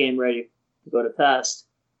get the game ready to go to test.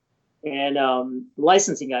 And the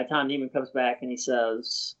licensing guy, Tom Neiman, comes back and he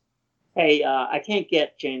says, hey, I can't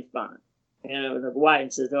get James Bond. And I was like, why? And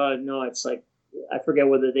he says, oh, no, it's like, I forget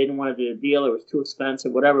whether they didn't want to do a deal or it was too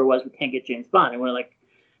expensive, whatever it was, we can't get James Bond. And we're like,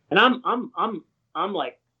 and I'm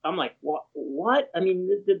like, what? I mean,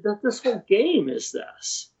 this whole game is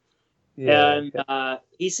this. Yeah. And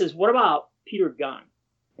he says, what about Peter Gunn?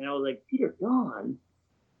 And I was like, Peter Gunn?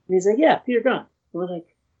 And he's like, yeah, Peter Gunn. I was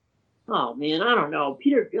like, oh, man, I don't know.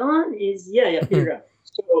 Peter Gunn is, yeah, Peter Gunn.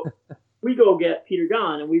 So we go get Peter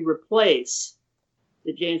Gunn and we replace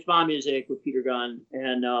the James Bond music with Peter Gunn.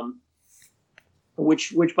 And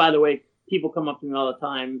which, by the way, people come up to me all the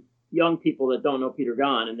time, young people that don't know Peter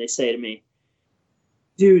Gunn, and they say to me,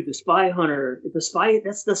 dude, the Spy Hunter, that's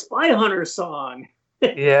the Spy Hunter song.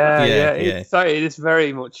 Yeah. It is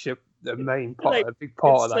very much a main part, a big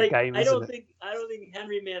part of that game. I don't think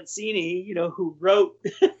Henry Mancini, who wrote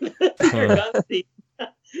Peter Gunn theme,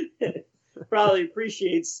 probably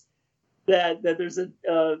appreciates that there's a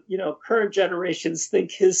current generations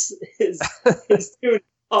think his tune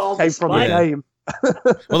all came from the game.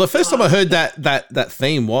 Well, the first time I heard that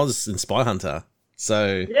theme was in Spy Hunter.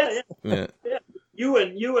 So yeah.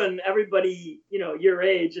 You and everybody, your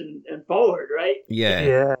age and forward, right?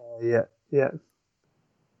 Yeah,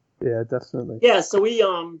 definitely. Yeah, so we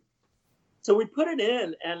put it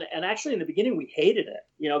in, and actually in the beginning we hated it,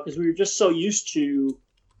 because we were just so used to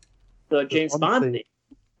the James Bond theme.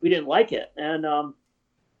 We didn't like it, and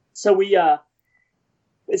so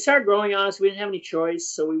it started growing on us. We didn't have any choice,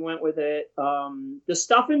 so we went with it. The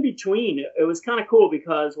stuff in between, it was kind of cool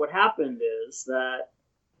because what happened is that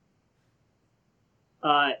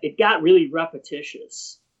it got really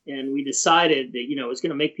repetitious, and we decided that it was going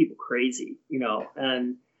to make people crazy,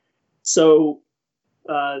 and so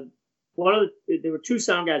there were two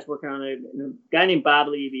sound guys working on it, and a guy named Bob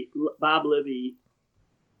Libby,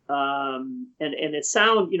 and it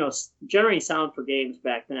sound, generating sound for games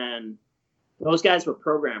back then. Those guys were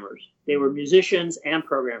programmers. They were musicians and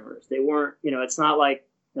programmers. They weren't, it's not like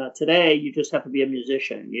today you just have to be a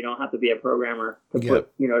musician. You don't have to be a programmer to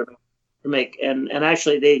put, to make, and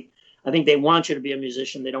actually I think they want you to be a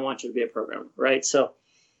musician. They don't want you to be a programmer, right? So,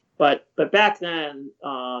 but back then,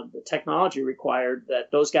 the technology required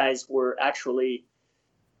that those guys were actually,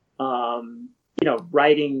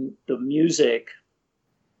 writing the music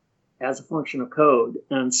as a function of code.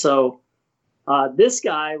 And so this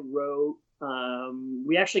guy wrote,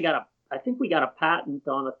 we actually I think we got a patent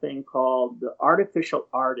on a thing called the artificial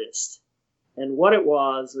artist. And what it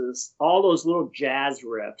was is all those little jazz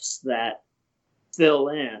riffs that fill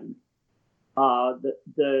in,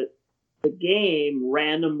 the game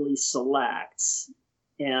randomly selects,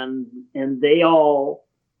 and they all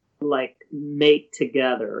like mate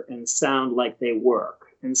together and sound like they work.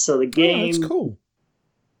 And so the game, that's cool.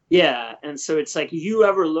 Yeah, and so it's like if you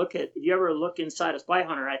ever look inside a Spy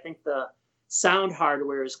Hunter, I think the sound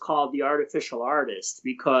hardware is called the artificial artist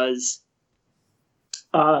because,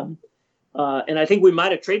 and I think we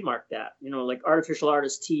might have trademarked that, like artificial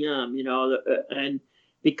artist TM, and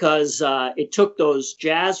because it took those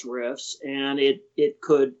jazz riffs and it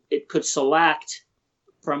could select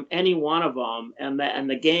from any one of them, and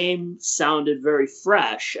the game sounded very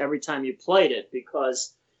fresh every time you played it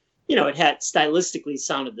because, it had stylistically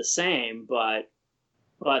sounded the same, but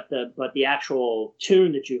the actual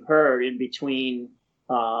tune that you heard in between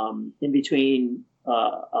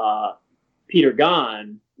Peter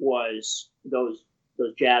Gunn was those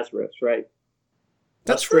jazz riffs, right?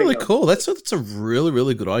 That's really cool. That's a really,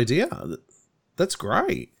 really good idea. That's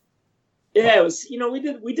great. Yeah, it was.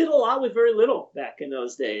 We did a lot with very little back in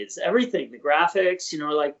those days. Everything, the graphics,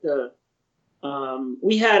 like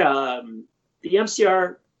we had the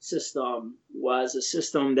MCR system was a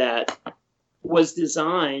system that was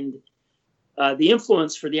designed. The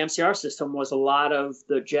influence for the MCR system was a lot of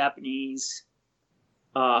the Japanese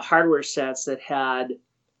hardware sets that had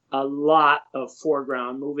a lot of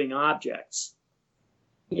foreground moving objects.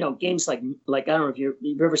 games like I don't know if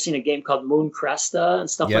you've ever seen a game called Moon Cresta and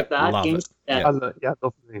stuff like that. Love Games it. that, I love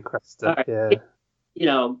the Cresta. Right.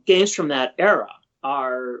 Yeah. Games from that era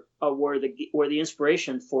were the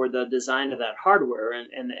inspiration for the design of that hardware,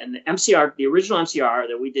 and the MCR, the original MCR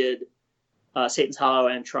that we did, Satan's Hollow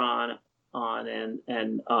and Tron on,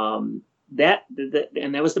 and that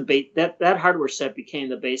was that hardware set became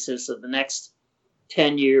the basis of the next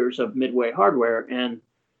 10 years of Midway hardware, and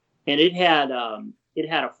it had a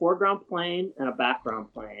foreground plane and a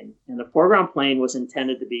background plane, and the foreground plane was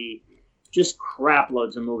intended to be just crap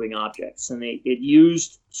loads of moving objects, and it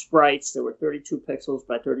used sprites that were 32 pixels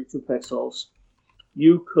by 32 pixels.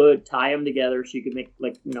 You could tie them together so you could make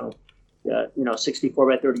 64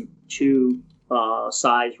 by 32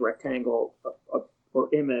 size rectangle or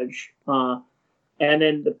image, and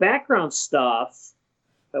then the background stuff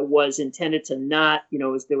was intended to not,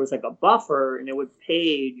 there was like a buffer, and it would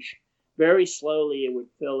page very slowly. It would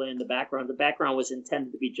fill in the background. The background was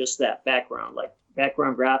intended to be just that background, like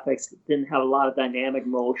background graphics. It didn't have a lot of dynamic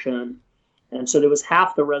motion, and so there was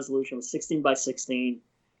half the resolution, was 16 by 16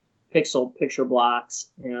 pixel picture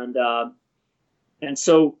blocks, and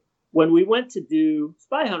so when we went to do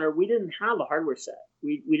Spy Hunter, we didn't have a hardware set.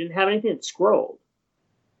 We didn't have anything that scrolled,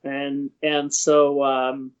 and so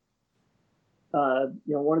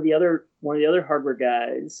one of the other hardware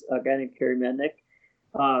guys, a guy named Kerry Mednick,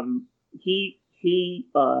 he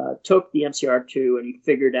took the MCR2 and he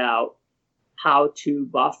figured out how to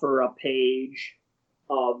buffer a page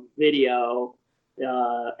of video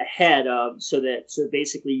ahead of, so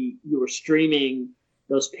basically you were streaming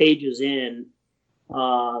those pages in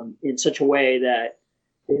such a way that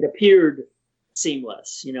it appeared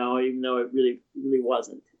seamless, even though it really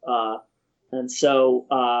wasn't. And so,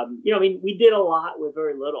 we did a lot with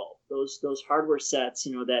very little. Those hardware sets,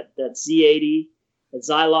 that Z80, the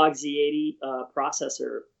Zilog Z80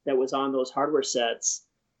 processor that was on those hardware sets,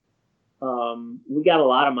 we got a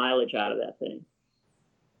lot of mileage out of that thing.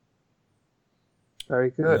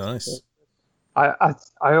 Very good. Nice. I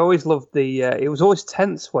always loved the. It was always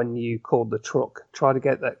tense when you called the truck. Try to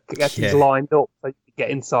get things lined up so you could get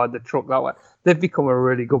inside the truck that way. They've become a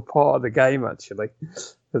really good part of the game, actually,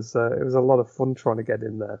 because it was a lot of fun trying to get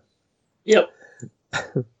in there. Yep.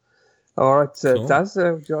 All right, cool. Daz,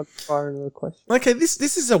 would you like to fire another question? Okay, this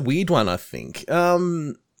is a weird one, I think.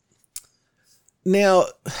 Now,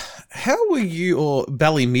 how were you or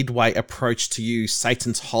Bally Midway approached to use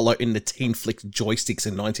Satan's Hollow in the Teen Flick joysticks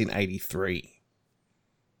in 1983?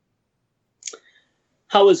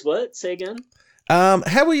 How was what? Say again?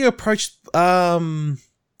 How were you approached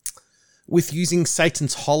with using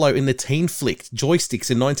Satan's Hollow in the Teen Flick joysticks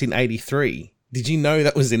in 1983? Did you know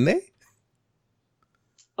that was in there?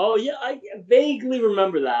 Oh yeah, I vaguely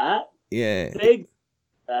remember that. Yeah. Vaguely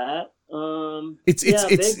that.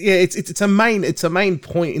 It's a main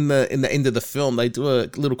point in the end of the film. They do a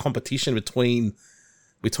little competition between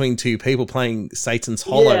two people playing Satan's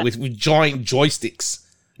Hollow with giant joysticks.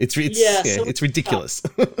 It's ridiculous.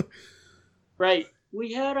 Right.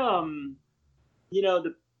 We had I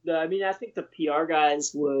think the PR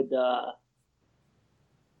guys would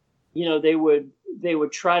they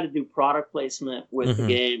would try to do product placement with the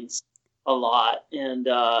games a lot, and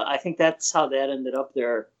I think that's how that ended up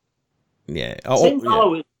there. Yeah. Satan's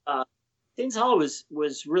Hollow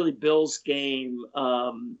was really Bill's game.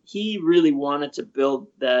 He really wanted to build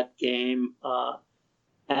that game,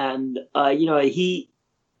 and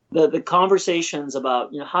the conversations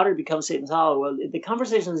about how to become Satan's Hollow. Well, the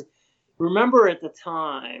conversations. Remember at the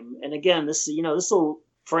time, and again, this will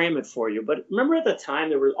frame it for you. But remember at the time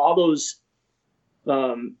there were all those,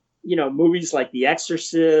 movies like The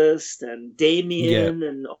Exorcist and Damien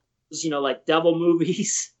and those, like devil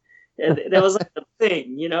movies. And that was like the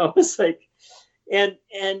thing, it was like, and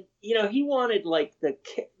he wanted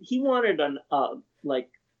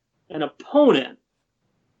an opponent,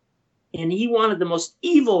 and he wanted the most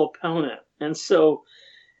evil opponent, and so,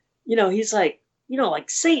 he's like, like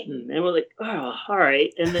Satan, and we're like, oh, all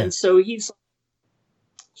right, and then so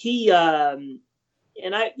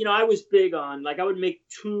and I was big on, like, I would make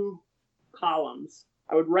 2 columns.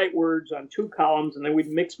 I would write words on 2 columns, and then we'd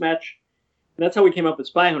mix match. And that's how we came up with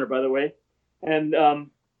Spy Hunter, by the way. And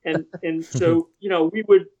so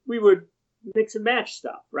we would mix and match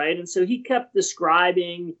stuff, right? And so he kept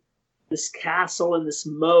describing this castle and this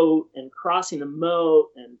moat and crossing the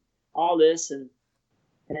moat and all this, and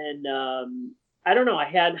I don't know. I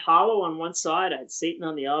had Hollow on one side, I had Satan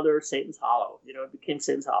on the other. Satan's Hollow, it became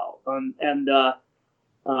Satan's Hollow, and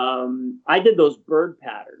I did those bird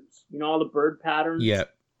patterns, all the bird patterns. Yeah.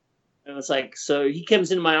 And it's like, so he comes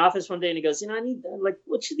into my office one day and he goes, I need, like,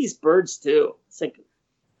 what should these birds do? It's like,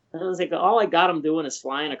 And I was like, all I got him doing is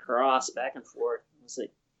flying across back and forth. I was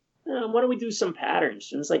like, why don't we do some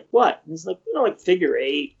patterns? And it's like, what? And he's like, like figure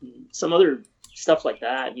 8 and some other stuff like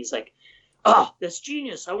that. And he's like, oh, that's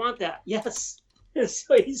genius. I want that. Yes. And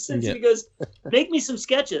so he says, he goes, make me some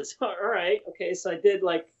sketches. All right. Okay. So I did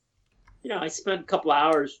I spent a couple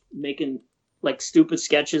hours making like stupid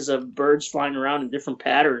sketches of birds flying around in different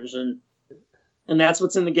patterns. And that's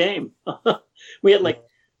what's in the game. We had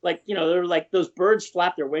they're like those birds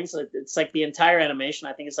flap their wings. It's like the entire animation.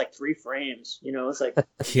 I think it's like 3 frames. It's like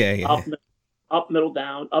up, middle,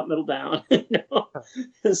 down, up, middle, down.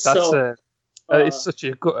 It's such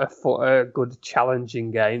a good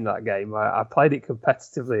challenging game. That game, I played it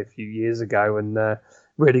competitively a few years ago and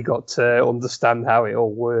really got to understand how it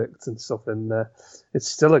all worked and stuff. And it's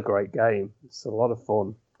still a great game. It's a lot of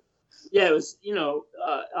fun. Yeah, it was.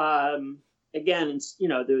 Again, it's you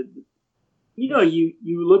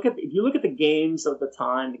look at the games of the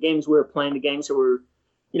time, the games we were playing, the games that were,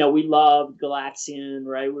 we loved Galaxian,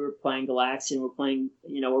 right? We were playing Galaxian. We're playing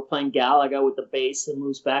Galaga with the base that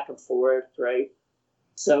moves back and forth, right?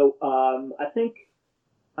 So I think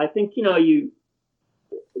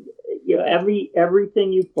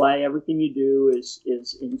everything you play, everything you do is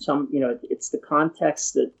in some, it's the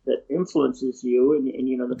context that influences you, and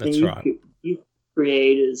the That's thing right. you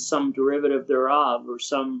create is some derivative thereof or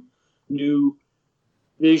some new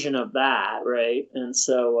vision of that, right? And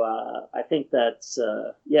so I think that's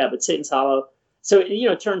but Satan's Hollow. So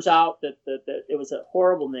it turns out that it was a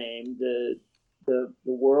horrible name. The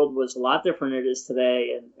world was a lot different than it is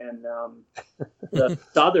today, and the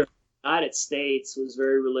southern United States was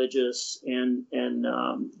very religious, and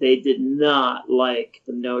they did not like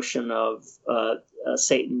the notion of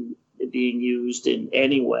Satan being used in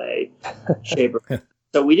any way, shape, or form.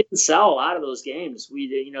 So we didn't sell a lot of those games. We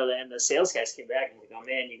did, and the sales guys came back and like, oh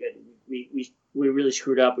man, we really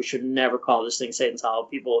screwed up. We should never call this thing Satan's Hollow.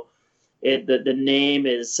 People, the name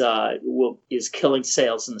is killing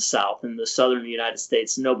sales in the South, in the southern United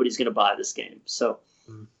States. Nobody's going to buy this game. So,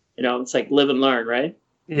 it's like live and learn, right?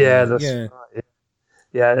 Yeah, that's right.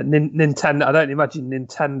 Yeah, Nintendo. I don't imagine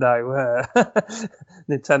Nintendo,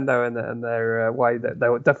 Nintendo and their way that they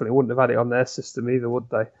definitely wouldn't have had it on their system either, would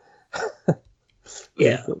they?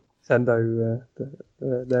 Yeah, Nintendo,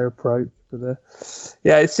 their approach, but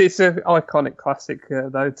it's an iconic classic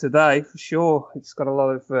though today for sure. It's got a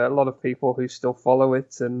lot of people who still follow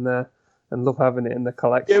it and love having it in the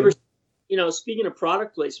collection. Speaking of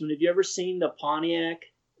product placement, have you ever seen the Pontiac?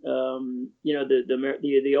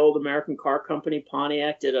 The old American car company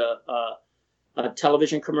Pontiac did a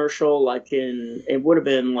television commercial it would have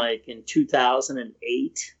been like in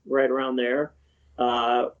 2008, right around there,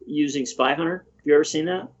 using Spy Hunter. Have you ever seen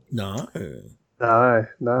that? No. Oh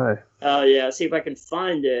yeah. See if I can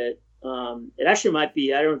find it. It actually might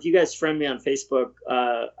be. I don't know if you guys friend me on Facebook.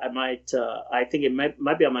 I might. I think it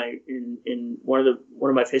might be on in one of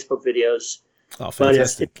my Facebook videos. Oh,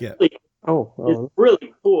 fantastic! But it's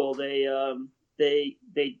really cool. They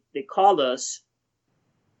called us.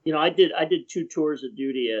 I did 2 tours of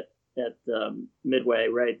duty at Midway,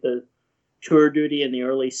 right? The tour duty in the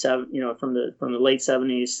early from the late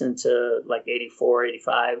 70s into like 84,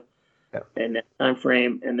 85, and that time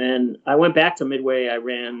frame. And then I went back to Midway. I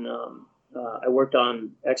ran. I worked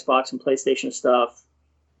on Xbox and PlayStation stuff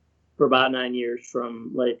for about 9 years,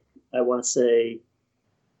 from I want to say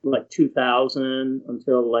 2000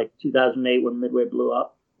 until 2008 when Midway blew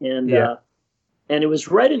up, and it was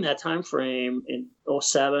right in that time frame in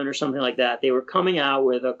 07 or something like that. They were coming out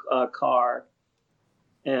with a car,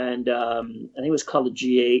 and I think it was called the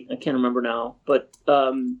G8. I can't remember now, but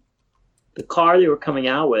the car they were coming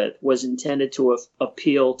out with was intended to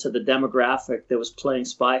appeal to the demographic that was playing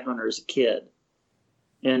Spy Hunter as a kid,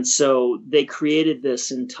 and so they created this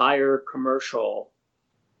entire commercial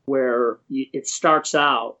where it starts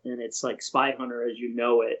out and it's like Spy Hunter as you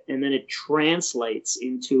know it, and then it translates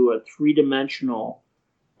into a 3-dimensional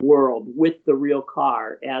world with the real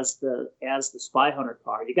car as the Spy Hunter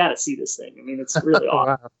car. You got to see this thing. I mean, it's really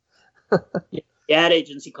awesome. The ad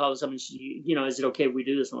agency called us up and is it okay if we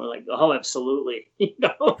do this? And we're like, oh, absolutely.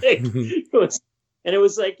 And it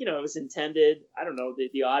was it was intended, I don't know,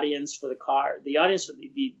 the audience for the car, the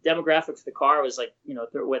demographic for the car was at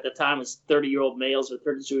the time was 30-year-old males or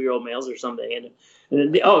 32-year-old males or something. And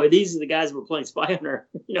then these are the guys who were playing Spy Hunter,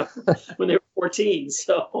 when they were 14.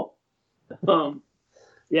 So,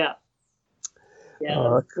 yeah.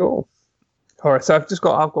 Oh, cool. All right. So I've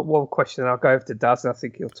got one question. I'll go over to Daz, and I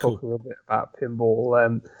think he'll talk a little bit about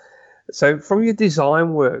pinball. So from your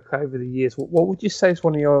design work over the years, what would you say is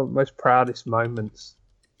one of your most proudest moments?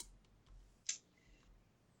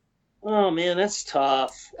 Oh man, that's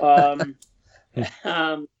tough. So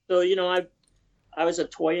I was a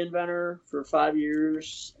toy inventor for 5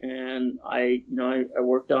 years, and I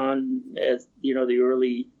worked on the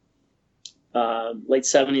early late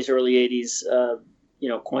 '70s, early '80s,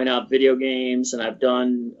 coin op video games, and I've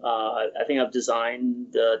done I think I've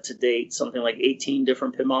designed to date something like 18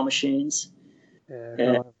 different pinball machines. Yeah,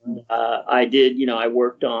 And I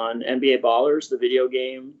worked on NBA Ballers, the video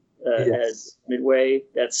game, yes. at Midway,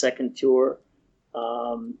 that second tour.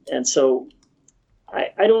 And so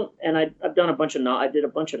I don't, and I've done I did a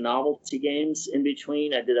bunch of novelty games in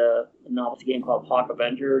between. I did a novelty game called Hawk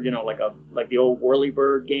Avenger, like the old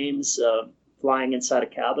Whirlybird games, flying inside a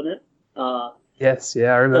cabinet. Yes,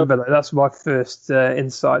 yeah, I remember that. That's my first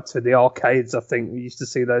insight to the arcades. I think we used to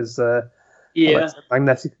see those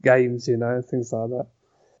magnetic games, things like that.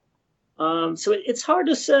 So it's hard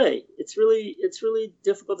to say. It's really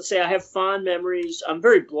difficult to say. I have fond memories. I'm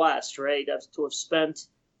very blessed, right, to have spent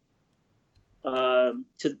to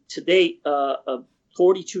date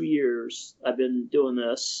 42 years. I've been doing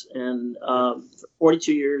this, and for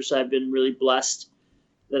 42 years I've been really blessed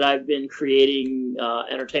that I've been creating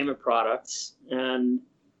entertainment products. And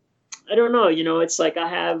I don't know, it's like I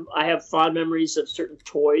have fond memories of certain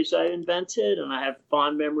toys I invented, and I have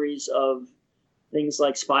fond memories of things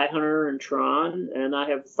like Spy Hunter and Tron, and I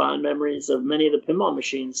have fond memories of many of the pinball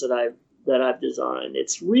machines that I've designed.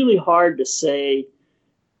 It's really hard to say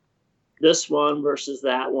this one versus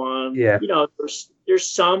that one. Yeah. There's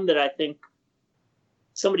some that I think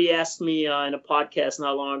somebody asked me in a podcast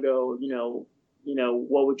not long ago,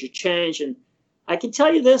 what would you change? And I can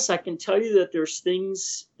tell you this. I can tell you that there's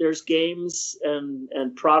games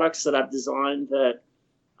and products that I've designed that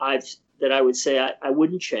I would say I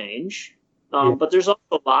wouldn't change. But there's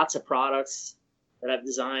also lots of products that I've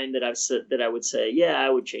designed that I would say, yeah, I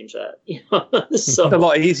would change that. So it's a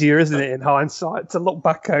lot easier, isn't it, in hindsight, to look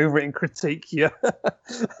back over it and critique you?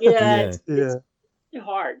 It's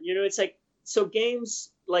hard. It's like, so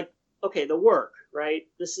games like, okay, the work, right?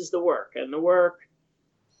 This is the work, and the work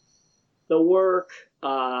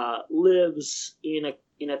lives in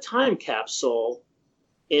a time capsule.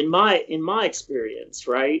 In my experience,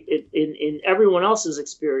 right? In everyone else's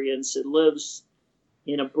experience, it lives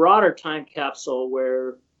in a broader time capsule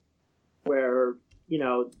where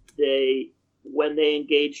they, when they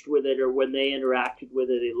engaged with it or when they interacted with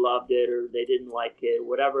it, they loved it or they didn't like it,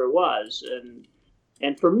 whatever it was.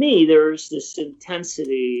 And for me, there's this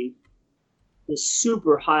intensity, this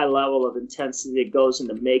super high level of intensity that goes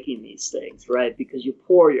into making these things, right? Because you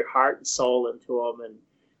pour your heart and soul into them, and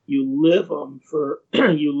you live them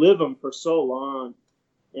for so long,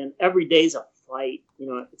 and every day's a fight.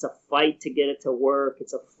 It's a fight to get it to work.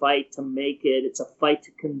 It's a fight to make it. It's a fight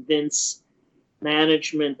to convince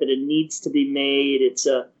management that it needs to be made.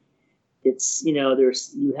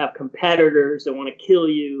 You have competitors that want to kill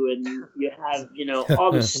you, and you have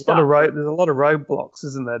all this stuff. There's a lot of roadblocks,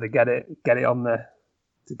 isn't there, to get it on there,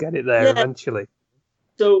 to get it there eventually.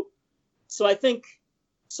 So I think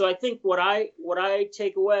what I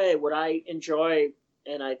take away, what I enjoy,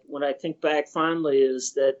 and when I think back fondly,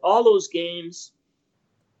 is that all those games,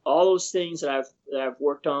 all those things that I've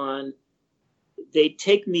worked on, they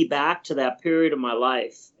take me back to that period of my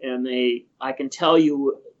life, and I can tell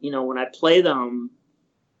you, when I play them,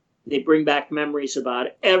 they bring back memories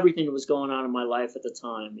about everything that was going on in my life at the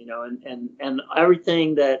time, and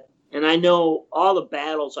everything and I know all the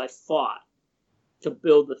battles I fought to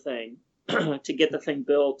build the thing. To get the thing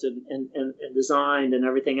built and designed and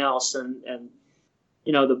everything else, and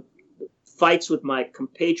the fights with my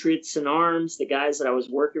compatriots in arms, the guys that I was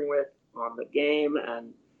working with on the game,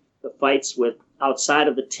 and the fights with outside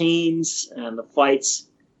of the teams, and the fights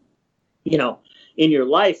in your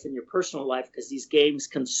life, in your personal life, because these games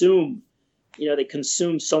consume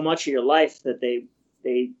so much of your life that they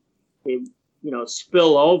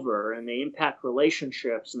spill over, and they impact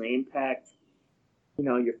relationships, and they impact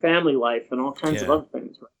your family life and all kinds of other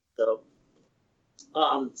things. Right?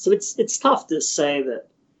 So it's tough to say that,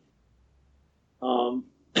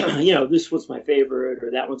 this was my favorite or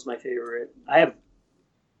that one's my favorite. I have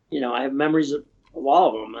memories of all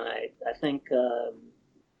of them, and I think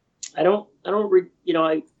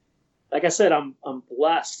like I said, I'm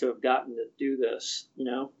blessed to have gotten to do this.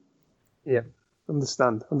 Yeah.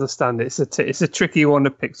 Understand. It's a tricky one to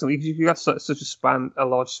pick. So you got such a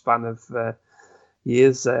large span of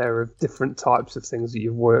years there of different types of things that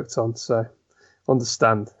you've worked on, so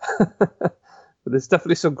understand. But there's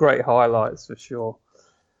definitely some great highlights for sure.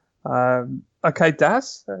 Okay,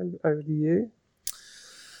 Daz, over to you.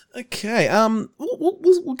 Okay,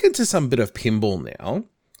 we'll get to some bit of pinball now.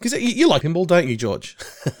 Because you like pinball, don't you, George?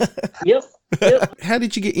 Yep. How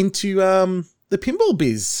did you get into the pinball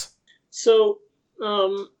biz? So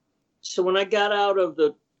when I got out of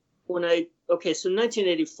so in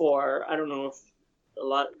 1984, I don't know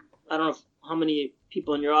how many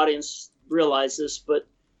people in your audience realize this, but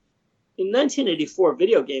in 1984,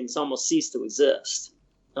 video games almost ceased to exist.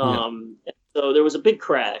 So there was a big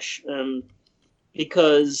crash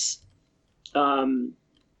because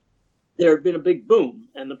there had been a big boom,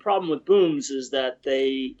 and the problem with booms is that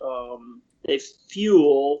they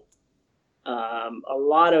fuel a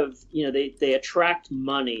lot of, they attract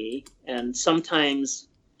money, and sometimes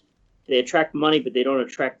they attract money, but they don't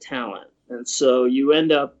attract talent. And so you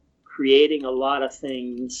end up creating a lot of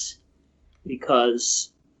things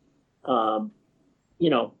because,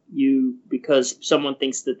 because someone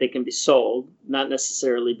thinks that they can be sold, not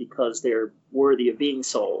necessarily because they're worthy of being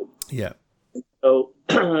sold. Yeah. So,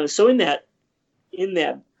 in that,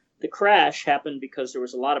 the crash happened because there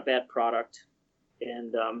was a lot of bad product,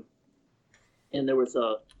 and there was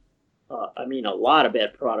a lot of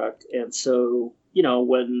bad product. And so,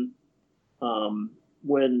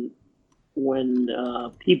 when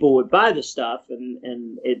people would buy the stuff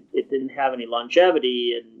and it didn't have any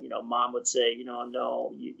longevity, and, mom would say, no, I'm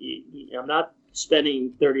not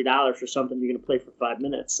spending $30 for something you're going to play for 5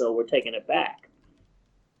 minutes, so we're taking it back.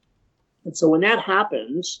 And so when that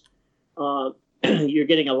happens, you're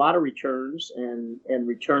getting a lot of returns, and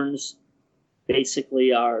returns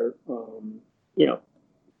basically are,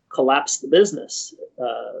 collapse the business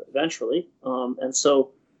eventually. And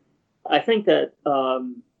so I think that,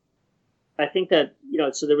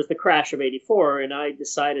 so there was the crash of 84, and I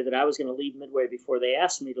decided that I was going to leave Midway before they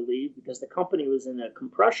asked me to leave, because the company was in a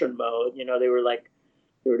compression mode.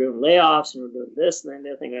 They were doing layoffs and we were doing this and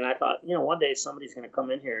the other thing. And I thought, one day somebody's going to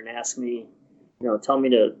come in here and ask me, tell me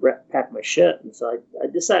to pack my shit. And so I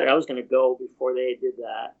decided I was going to go before they did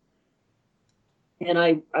that. And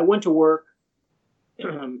I went to work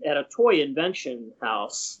at a toy invention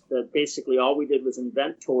house that basically all we did was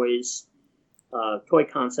invent toys, toy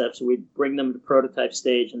concepts. We'd bring them to prototype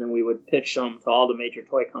stage, and then we would pitch them to all the major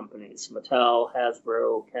toy companies, Mattel,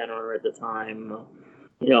 Hasbro, Kenner at the time,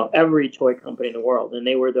 every toy company in the world. And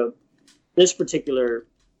they were this particular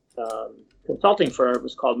consulting firm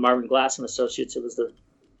was called Marvin Glass and Associates. It was the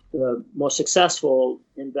most successful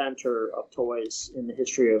inventor of toys in the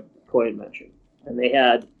history of toy invention. And they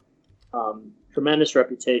had tremendous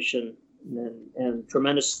reputation and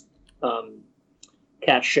tremendous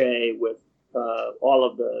cachet with all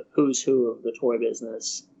of the who's who of the toy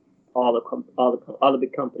business. All the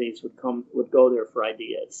big companies would go there for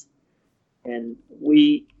ideas. And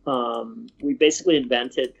we basically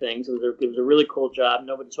invented things. It was a really cool job.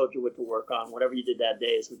 Nobody told you what to work on. Whatever you did that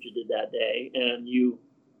day is what you did that day. And you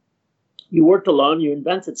worked alone. You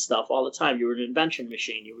invented stuff all the time. You were an invention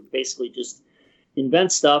machine. You would basically just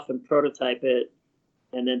invent stuff and prototype it,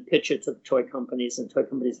 and then pitch it to the toy companies. And toy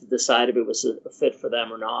companies would decide if it was a fit for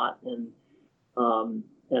them or not. And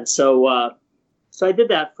so I did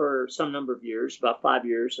that for some number of years, about 5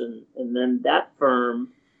 years, and then that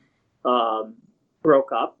firm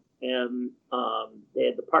broke up, and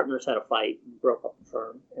the partners had a fight and broke up the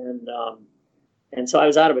firm, and so I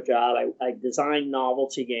was out of a job. I designed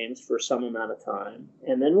novelty games for some amount of time,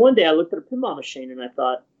 and then one day I looked at a pinball machine and I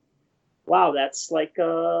thought, wow, that's like at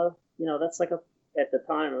the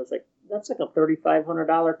time I was like, that's like a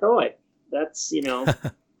 $3,500 toy. That's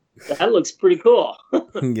that looks pretty cool.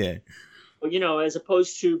 Yeah. Well, as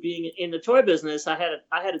opposed to being in the toy business, I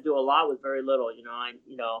had to do a lot with very little.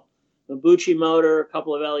 Mabuchi motor, a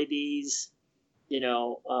couple of LEDs, 8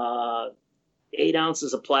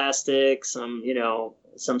 ounces of plastic, some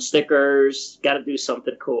stickers. Got to do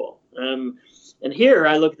something cool. And here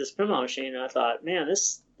I look at this pinball machine and I thought, man,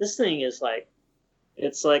 this thing is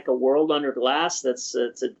it's like a world under glass. It's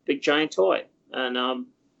a big giant toy, and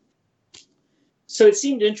so it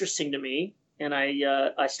seemed interesting to me. And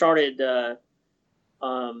I started.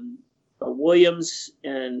 Williams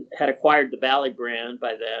and had acquired the Bally brand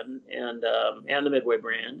by then, and the Midway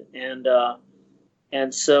brand, and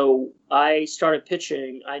so I started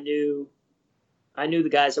pitching. I knew the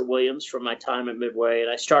guys at Williams from my time at Midway,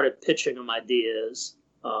 and I started pitching them ideas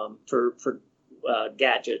for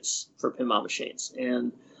gadgets for pinball machines,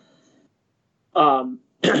 and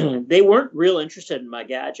they weren't real interested in my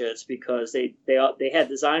gadgets because they had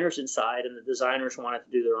designers inside, and the designers wanted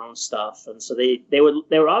to do their own stuff, and so they would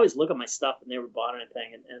always look at my stuff and never bought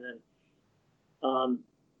anything, and then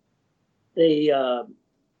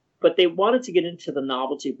but they wanted to get into the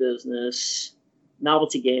novelty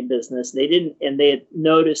game business. They didn't, and they had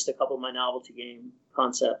noticed a couple of my novelty game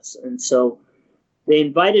concepts, and so they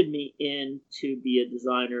invited me in to be a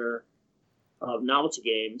designer of novelty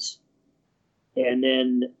games. And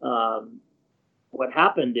then what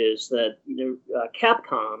happened is that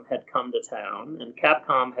Capcom had come to town, and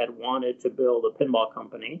Capcom had wanted to build a pinball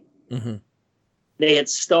company. Mm-hmm. They had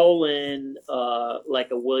stolen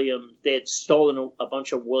they had stolen a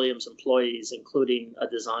bunch of Williams employees, including a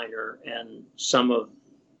designer and some of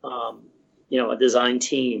a design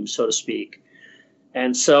team, so to speak.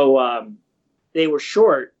 And so they were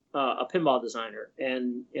short a pinball designer,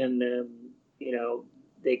 and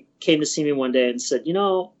they came to see me one day and said,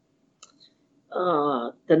 the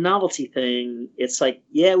novelty thing, it's like,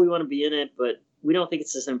 yeah, we want to be in it, but we don't think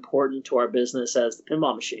it's as important to our business as the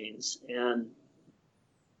pinball machines. And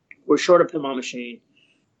we're short a pinball machine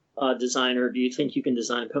designer. Do you think you can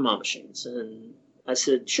design pinball machines? And I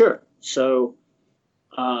said, sure. So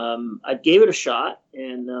I gave it a shot,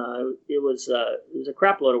 and it was a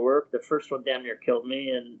crap load of work. The first one damn near killed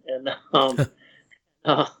me, and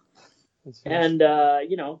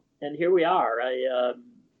here we are.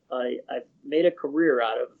 I've made a career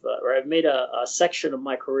out of, or I've made a section of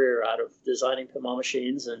my career out of designing pinball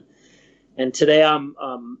machines, and today I'm,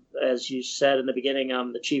 as you said in the beginning,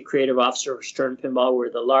 I'm the chief creative officer of Stern Pinball. We're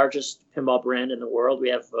the largest pinball brand in the world. We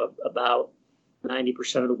have about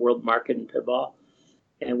 90% of the world market in pinball,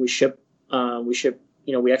 and we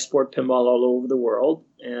export pinball all over the world,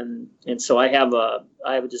 and so I have a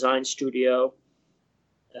design studio,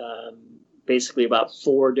 basically about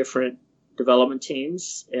 4 different development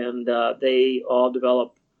teams, and they all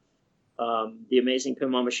develop the amazing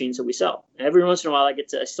pinball machines that we sell. Every once in a while, I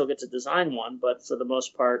still get to design one, but for the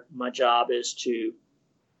most part, my job is to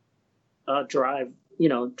drive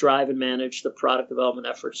and manage the product development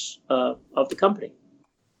efforts of the company.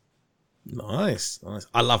 Nice.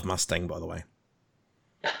 I love Mustang, by the way.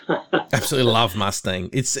 Absolutely love Mustang.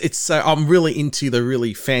 It's so I'm really into the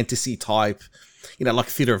really fantasy type, like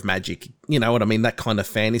Theater of Magic. You know what I mean? That kind of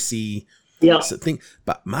fantasy thing.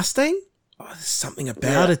 But Mustang, there's something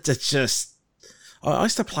about it that just. I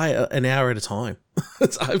used to play it an hour at a time. I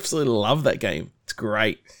absolutely love that game. It's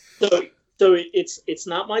great. So it's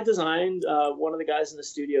not my design. One of the guys in the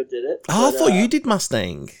studio did it. Oh, I thought you did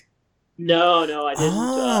Mustang. No, I didn't.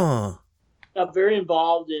 Oh. I'm very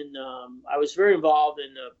involved in. I was very involved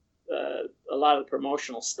in a lot of the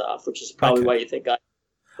promotional stuff, which is probably why you think I.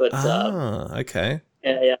 But okay.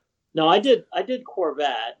 Yeah. No, I did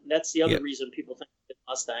Corvette. That's the other reason people think I did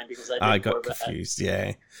Mustang, because I got Corvette. Confused.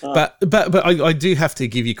 Yeah, but I do have to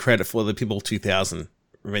give you credit for the Pinball 2000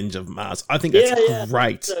 Revenge of Mars. I think that's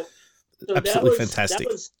great. So absolutely fantastic.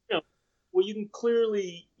 That was, well, you can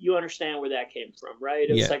clearly understand where that came from, right?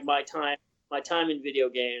 It was like my time in video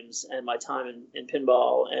games and my time in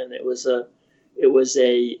pinball, and it was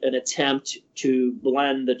an attempt to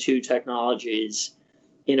blend the two technologies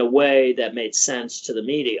in a way that made sense to the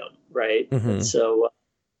medium, right? Mm-hmm. And so,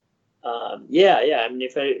 I mean,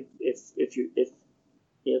 if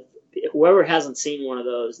whoever hasn't seen one of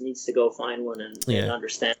those needs to go find one and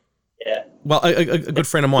understand. Yeah. Well, a good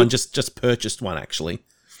friend of mine just purchased one actually,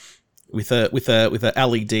 with a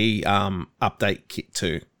LED update kit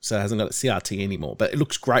too. So it hasn't got a CRT anymore, but it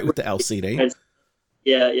looks great with the LCD.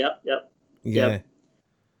 Yeah. Yep. Yeah.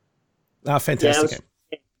 Fantastic game.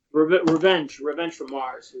 Revenge from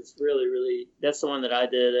Mars is really, that's the one that I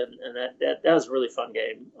did, and that was a really fun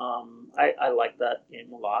game. I like that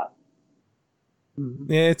game a lot.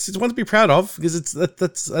 Yeah, it's one to be proud of, because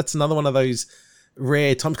that's another one of those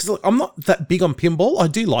rare times. Because I'm not that big on pinball. I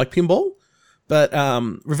do like pinball, but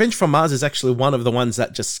Revenge from Mars is actually one of the ones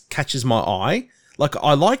that just catches my eye. Like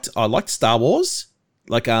I liked Star Wars,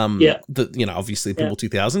 like obviously Pinball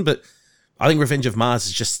 2000, but I think Revenge of Mars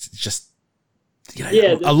is just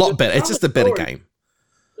a lot better. It's just a better game.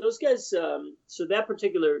 Those guys, so that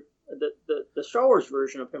particular the Star Wars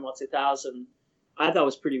version of Pinball 2000, I thought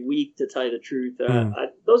was pretty weak, to tell you the truth.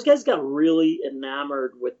 Those guys got really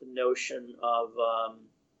enamored with the notion of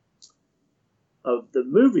the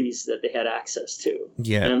movies that they had access to.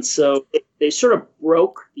 Yeah, and so they sort of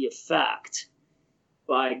broke the effect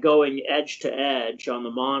by going edge to edge on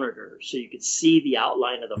the monitor, so you could see the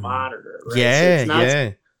outline of the monitor. Right? Yeah,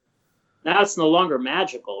 now it's no longer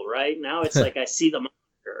magical, right? Now it's like I see the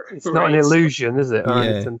monitor. It's not an illusion, is it?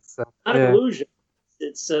 Yeah. It's not an illusion.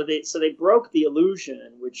 It's so they broke the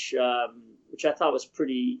illusion, which I thought was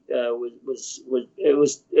pretty it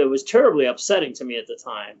was terribly upsetting to me at the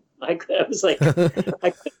time. I was like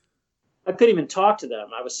I couldn't even talk to them.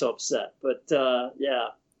 I was so upset. But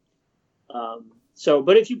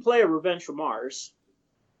but if you play a Revenge from Mars,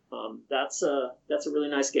 that's a really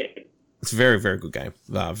nice game. It's a very, very good game.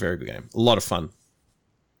 Very good game. A lot of fun.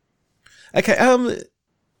 Okay.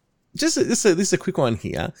 Just this is a quick one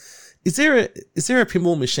here. Is there a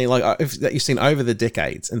pinball machine that you've seen over the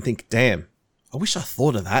decades and think, damn, I wish I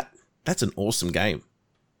thought of that. That's an awesome game.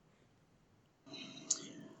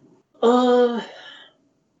 Boy,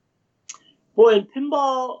 in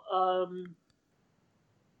pinball,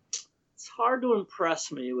 it's hard to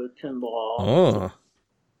impress me with pinball. Oh.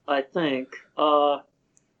 I think.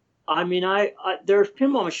 I mean, there's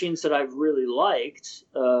pinball machines that I've really liked,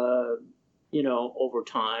 over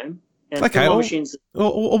time. And okay, pinball machines.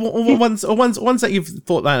 Or ones that you've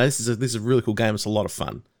thought, no, this is a really cool game. It's a lot of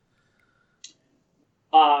fun.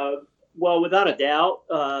 Well, without a doubt,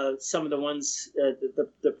 some of the ones,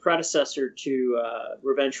 the predecessor to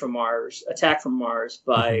Revenge from Mars, Attack from Mars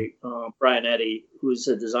by Brian Eddy, who's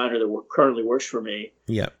a designer that currently works for me.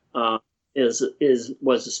 Yeah. Was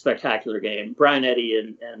a spectacular game. Brian Eddy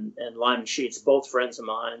and Lyman Sheets, both friends of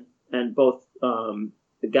mine, and both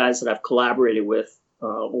the guys that I've collaborated with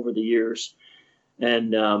over the years,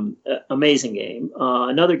 and amazing game.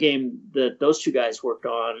 Another game that those two guys worked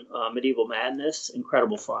on, Medieval Madness,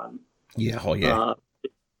 incredible fun. Yeah, oh yeah.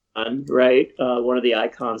 Fun, right? One of the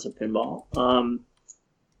icons of pinball.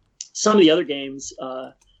 Some of the other games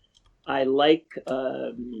I like.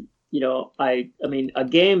 I mean, a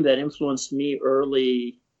game that influenced me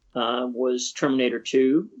early was Terminator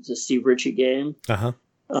 2. It's a Steve Ritchie game.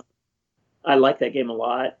 I like that game a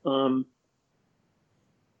lot.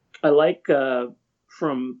 I like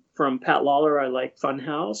from Pat Lawler. I like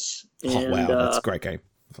Funhouse. And, wow, that's a great game.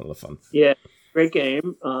 A lot of fun. Yeah, great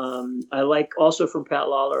game. I like also from Pat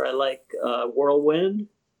Lawler. I like Whirlwind.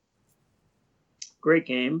 Great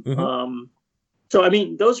game. So I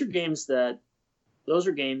mean, those are games that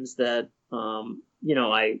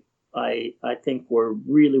I think were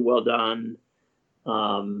really well done.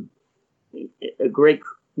 A great,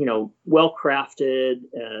 well crafted,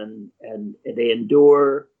 and they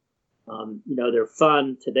endure. They're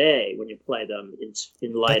fun today when you play them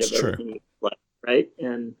in light of everything you play, right?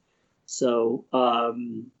 And so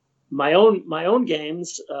my own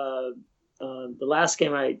games. The last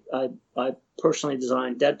game I personally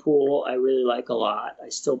designed, Deadpool, I really like a lot. I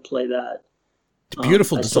still play that.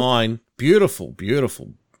 Beautiful design, beautiful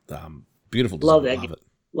design. Love that game.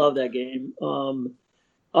 Love that game.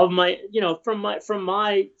 Of my, from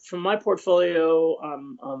my portfolio,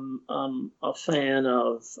 I'm a fan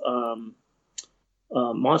of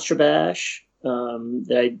Monster Bash.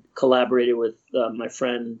 That I collaborated with my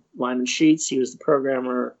friend Lyman Sheets. He was the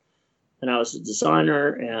programmer, and I was the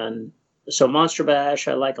designer. And so Monster Bash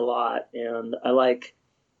I like a lot, and I like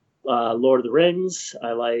Lord of the Rings.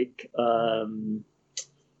 I like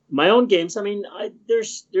my own games. I mean,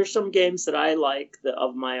 there's some games that I like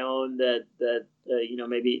of my own that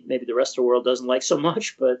maybe the rest of the world doesn't like so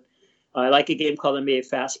much. But I like a game called NBA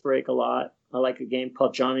Fast Break a lot. I like a game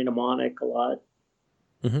called Johnny Mnemonic a lot.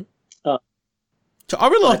 So I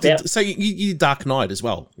really liked it. So you did Dark Knight as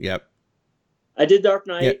well. Yep. I did Dark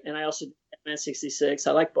Knight, and I also did Batman 66.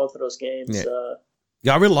 I like both of those games.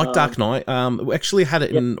 Yeah, I really like Dark Knight. We actually had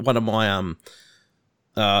it in one of my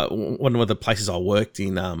one of the places I worked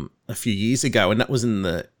in a few years ago, and that was in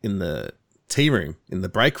the tea room, in the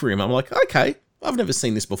break room. I'm like, okay, I've never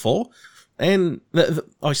seen this before, and I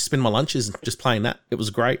used to spend my lunches just playing that. It was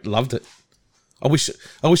great, loved it. I wish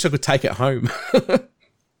I could take it home.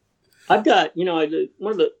 I've got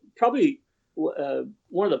one of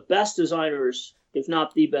the best designers, if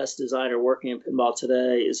not the best designer working in pinball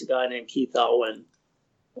today, is a guy named Keith Elwin,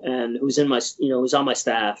 and who's on my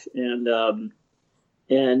staff, and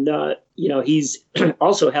he's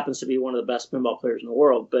also happens to be one of the best pinball players in the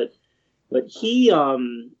world. But he,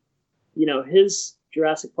 his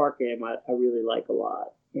Jurassic Park game I really like a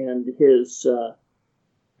lot, and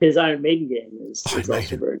his Iron Maiden game is also very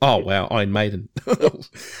good. Oh wow, Iron Maiden!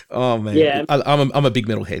 Oh man, yeah, I'm a big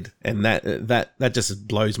metalhead, and that just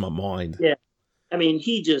blows my mind. Yeah, I mean,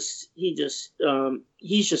 he's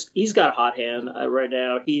got a hot hand right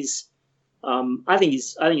now. I think he's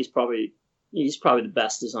probably the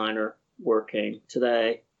best designer working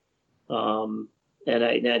today, and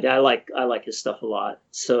I like his stuff a lot.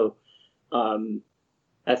 So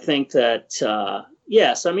I think that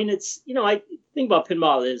yes, I mean it's I think about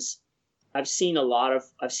pinball is I've seen a lot of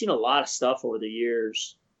stuff over the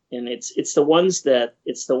years, and it's the ones that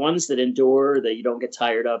endure, that you don't get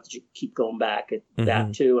tired of, that you keep going back to.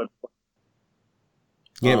 And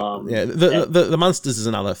the Munsters is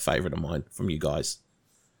another favorite of mine from you guys.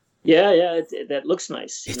 Yeah, that looks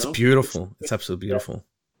nice. It's beautiful. It's absolutely beautiful.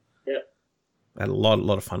 Yeah. I had a lot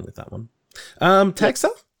of fun with that one.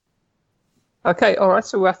 Taxa? Okay, all right.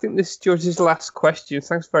 So I think this is George's last question.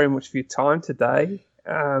 Thanks very much for your time today.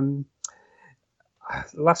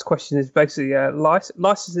 the last question is basically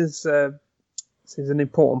licenses is an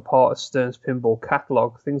important part of Stern's pinball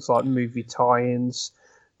catalogue. Things like movie tie-ins,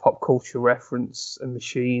 pop culture reference, and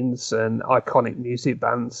machines, and iconic music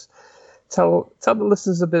bands. Tell the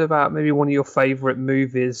listeners a bit about maybe one of your favourite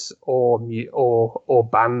movies or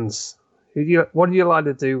bands. What do you like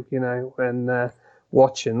to do? When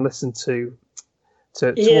watch and listen to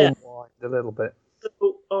unwind a little bit.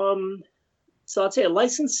 So I'd say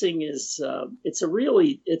licensing is it's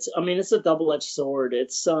a double-edged sword.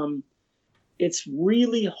 It's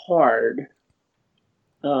really hard.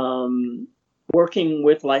 Working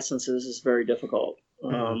with licenses is very difficult.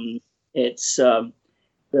 Some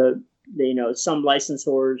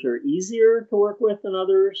licensors are easier to work with than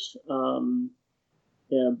others.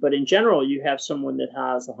 But in general, you have someone that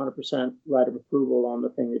has 100% right of approval on the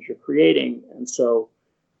thing that you're creating.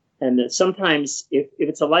 And that sometimes if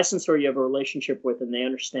it's a licensor you have a relationship with and they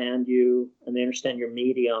understand you and they understand your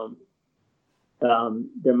medium,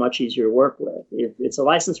 they're much easier to work with. If it's a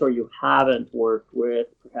licensor you haven't worked with,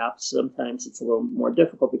 perhaps sometimes it's a little more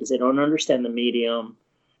difficult because they don't understand the medium.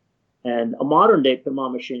 And a modern day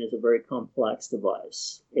pinball machine is a very complex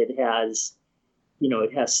device. It has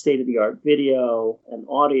state-of-the-art video and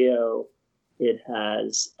audio. It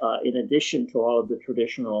has, in addition to all of the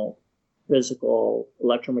traditional physical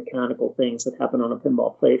electromechanical things that happen on a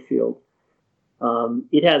pinball playfield,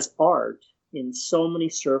 it has art on so many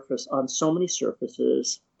surfaces,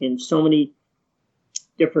 in so many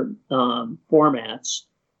different formats.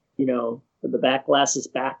 The back glass is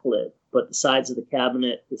backlit, but the sides of the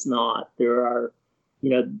cabinet is not. There are,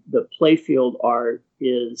 the playfield art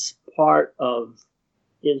is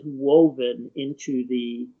woven into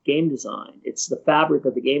the game design. It's the fabric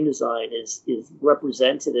of the game design is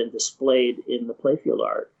represented and displayed in the playfield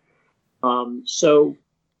art. So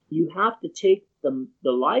you have to take the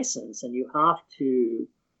license and you have to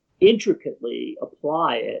intricately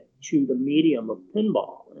apply it to the medium of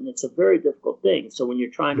pinball. And it's a very difficult thing. So when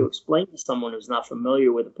you're trying to explain to someone who's not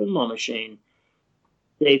familiar with a pinball machine,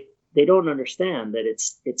 they don't understand that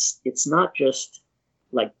it's not just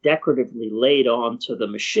like decoratively laid onto the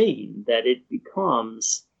machine, that it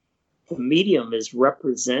becomes, the medium is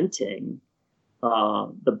representing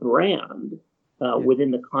the brand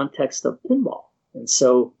within the context of pinball. And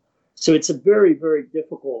so it's a very, very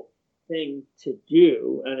difficult thing to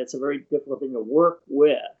do, and it's a very difficult thing to work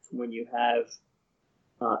with when you have,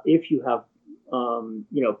 if you have,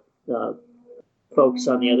 folks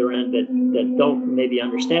on the other end that don't maybe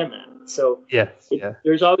understand that. So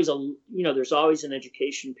there's always an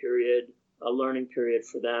education period, a learning period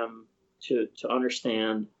for them to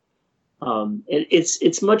understand.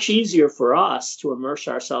 It's much easier for us to immerse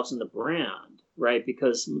ourselves in the brand, right?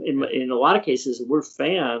 Because in a lot of cases we're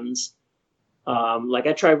fans. Like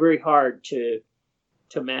I try very hard to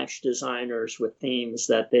match designers with themes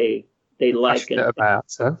that they like. And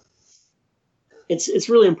about, so. It's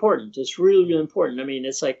really important. It's really, really important. I mean,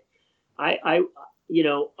 it's like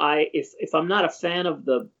if I'm not a fan of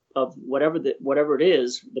whatever it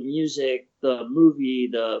is, the music, the movie,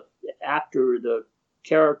 the actor, the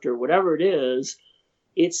character, whatever it is,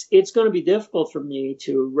 it's going to be difficult for me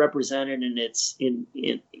to represent it, and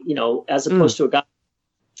as opposed to a guy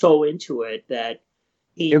so into it that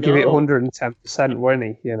he'll give it 110%, won't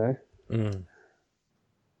he?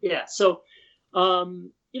 Yeah. So,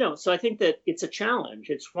 so I think that it's a challenge.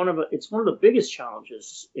 It's one of the biggest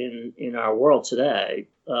challenges in our world today.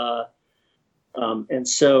 And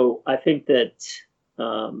so I think that,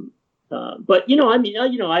 but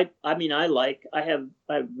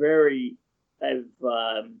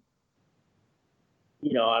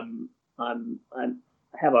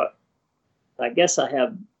I guess I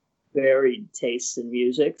have varied tastes in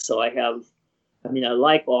music. So I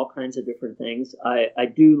like all kinds of different things. I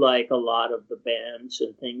do like a lot of the bands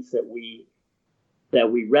and things that we've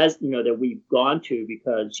gone to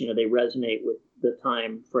because, they resonate with the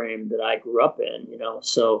time frame that I grew up in,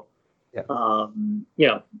 so, yeah.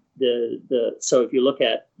 So if you look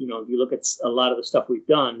at a lot of the stuff we've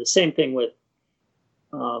done, the same thing with,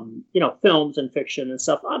 films and fiction and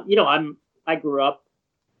stuff. I grew up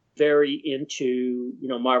very into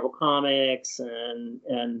Marvel Comics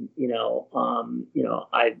and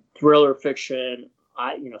thriller fiction,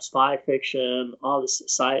 spy fiction, all this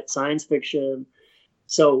science fiction.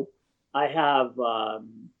 So I have I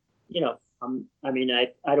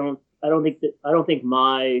don't think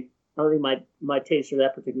my tastes are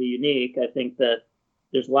that particularly unique. I think that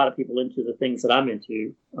there's a lot of people into the things that I'm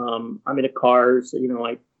into. I'm into cars.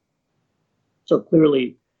 So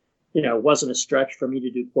clearly. It wasn't a stretch for me to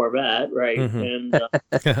do Corvette, right? Mm-hmm.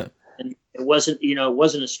 And it wasn't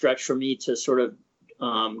a stretch for me to sort of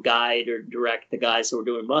guide or direct the guys that were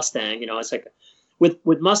doing Mustang. It's like with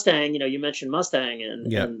Mustang. You mentioned Mustang,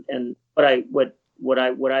 and what I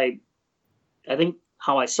think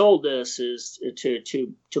how I sold this is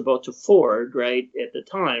to both to Ford, right? At the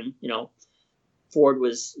time, Ford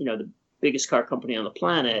was the biggest car company on the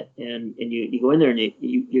planet, and you go in there and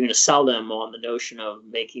you're going to sell them on the notion of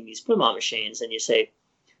making these Plymouth machines, and you say,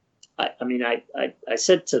 I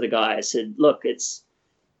said to the guy, I said, look, it's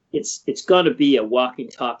going to be a walking,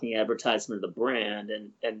 talking advertisement of the brand,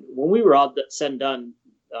 and when we were all said and done,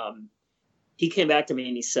 he came back to me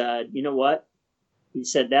and he said, you know what? He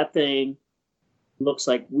said, that thing looks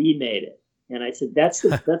like we made it, and I said, that's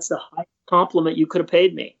the high compliment you could have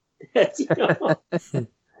paid me. The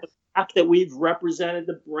fact that we've represented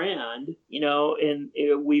the brand, and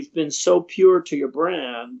we've been so pure to your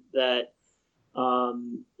brand that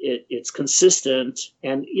it's consistent,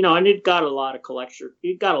 and and it got a lot of collector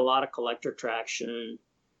traction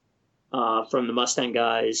from the Mustang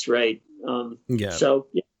guys, right? So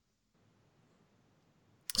yeah.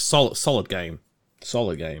 Solid game.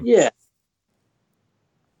 Yeah.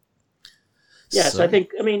 So I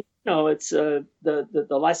think it's the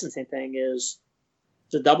licensing thing is.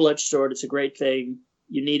 It's a double-edged sword. It's a great thing.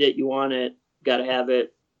 You need it. You want it. Got to have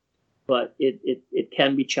it. But it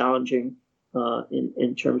can be challenging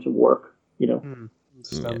in terms of work.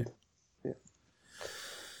 Understand. Yeah.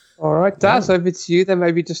 All right, Daz, over to you then.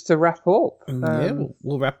 Maybe just to wrap up.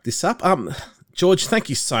 We'll wrap this up. George, thank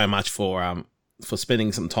you so much for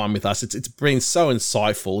spending some time with us. It's been so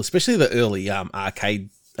insightful, especially the early arcade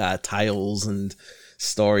tales and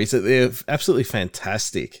stories. They're absolutely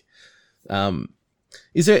fantastic.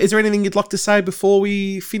 Is there anything you'd like to say before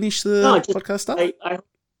we finish the podcast up?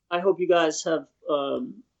 I hope you guys have.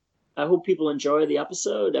 I hope people enjoy the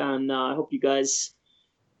episode, and I hope you guys,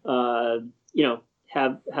 have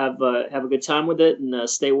a good time with it, and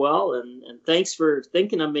stay well. And thanks for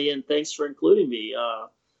thinking of me, and thanks for including me.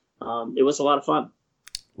 It was a lot of fun.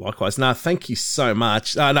 Likewise. No, thank you so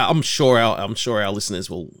much. No, I'm sure our listeners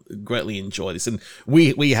will greatly enjoy this, and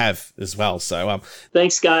we have as well. So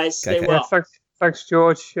thanks, guys. Stay well. Thanks,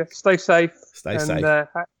 George. Stay safe. Stay safe.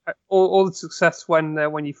 All the success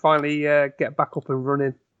when you finally get back up and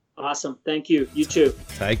running. Awesome. Thank you. You too.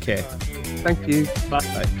 Take care. Thank you. Bye.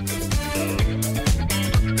 Bye.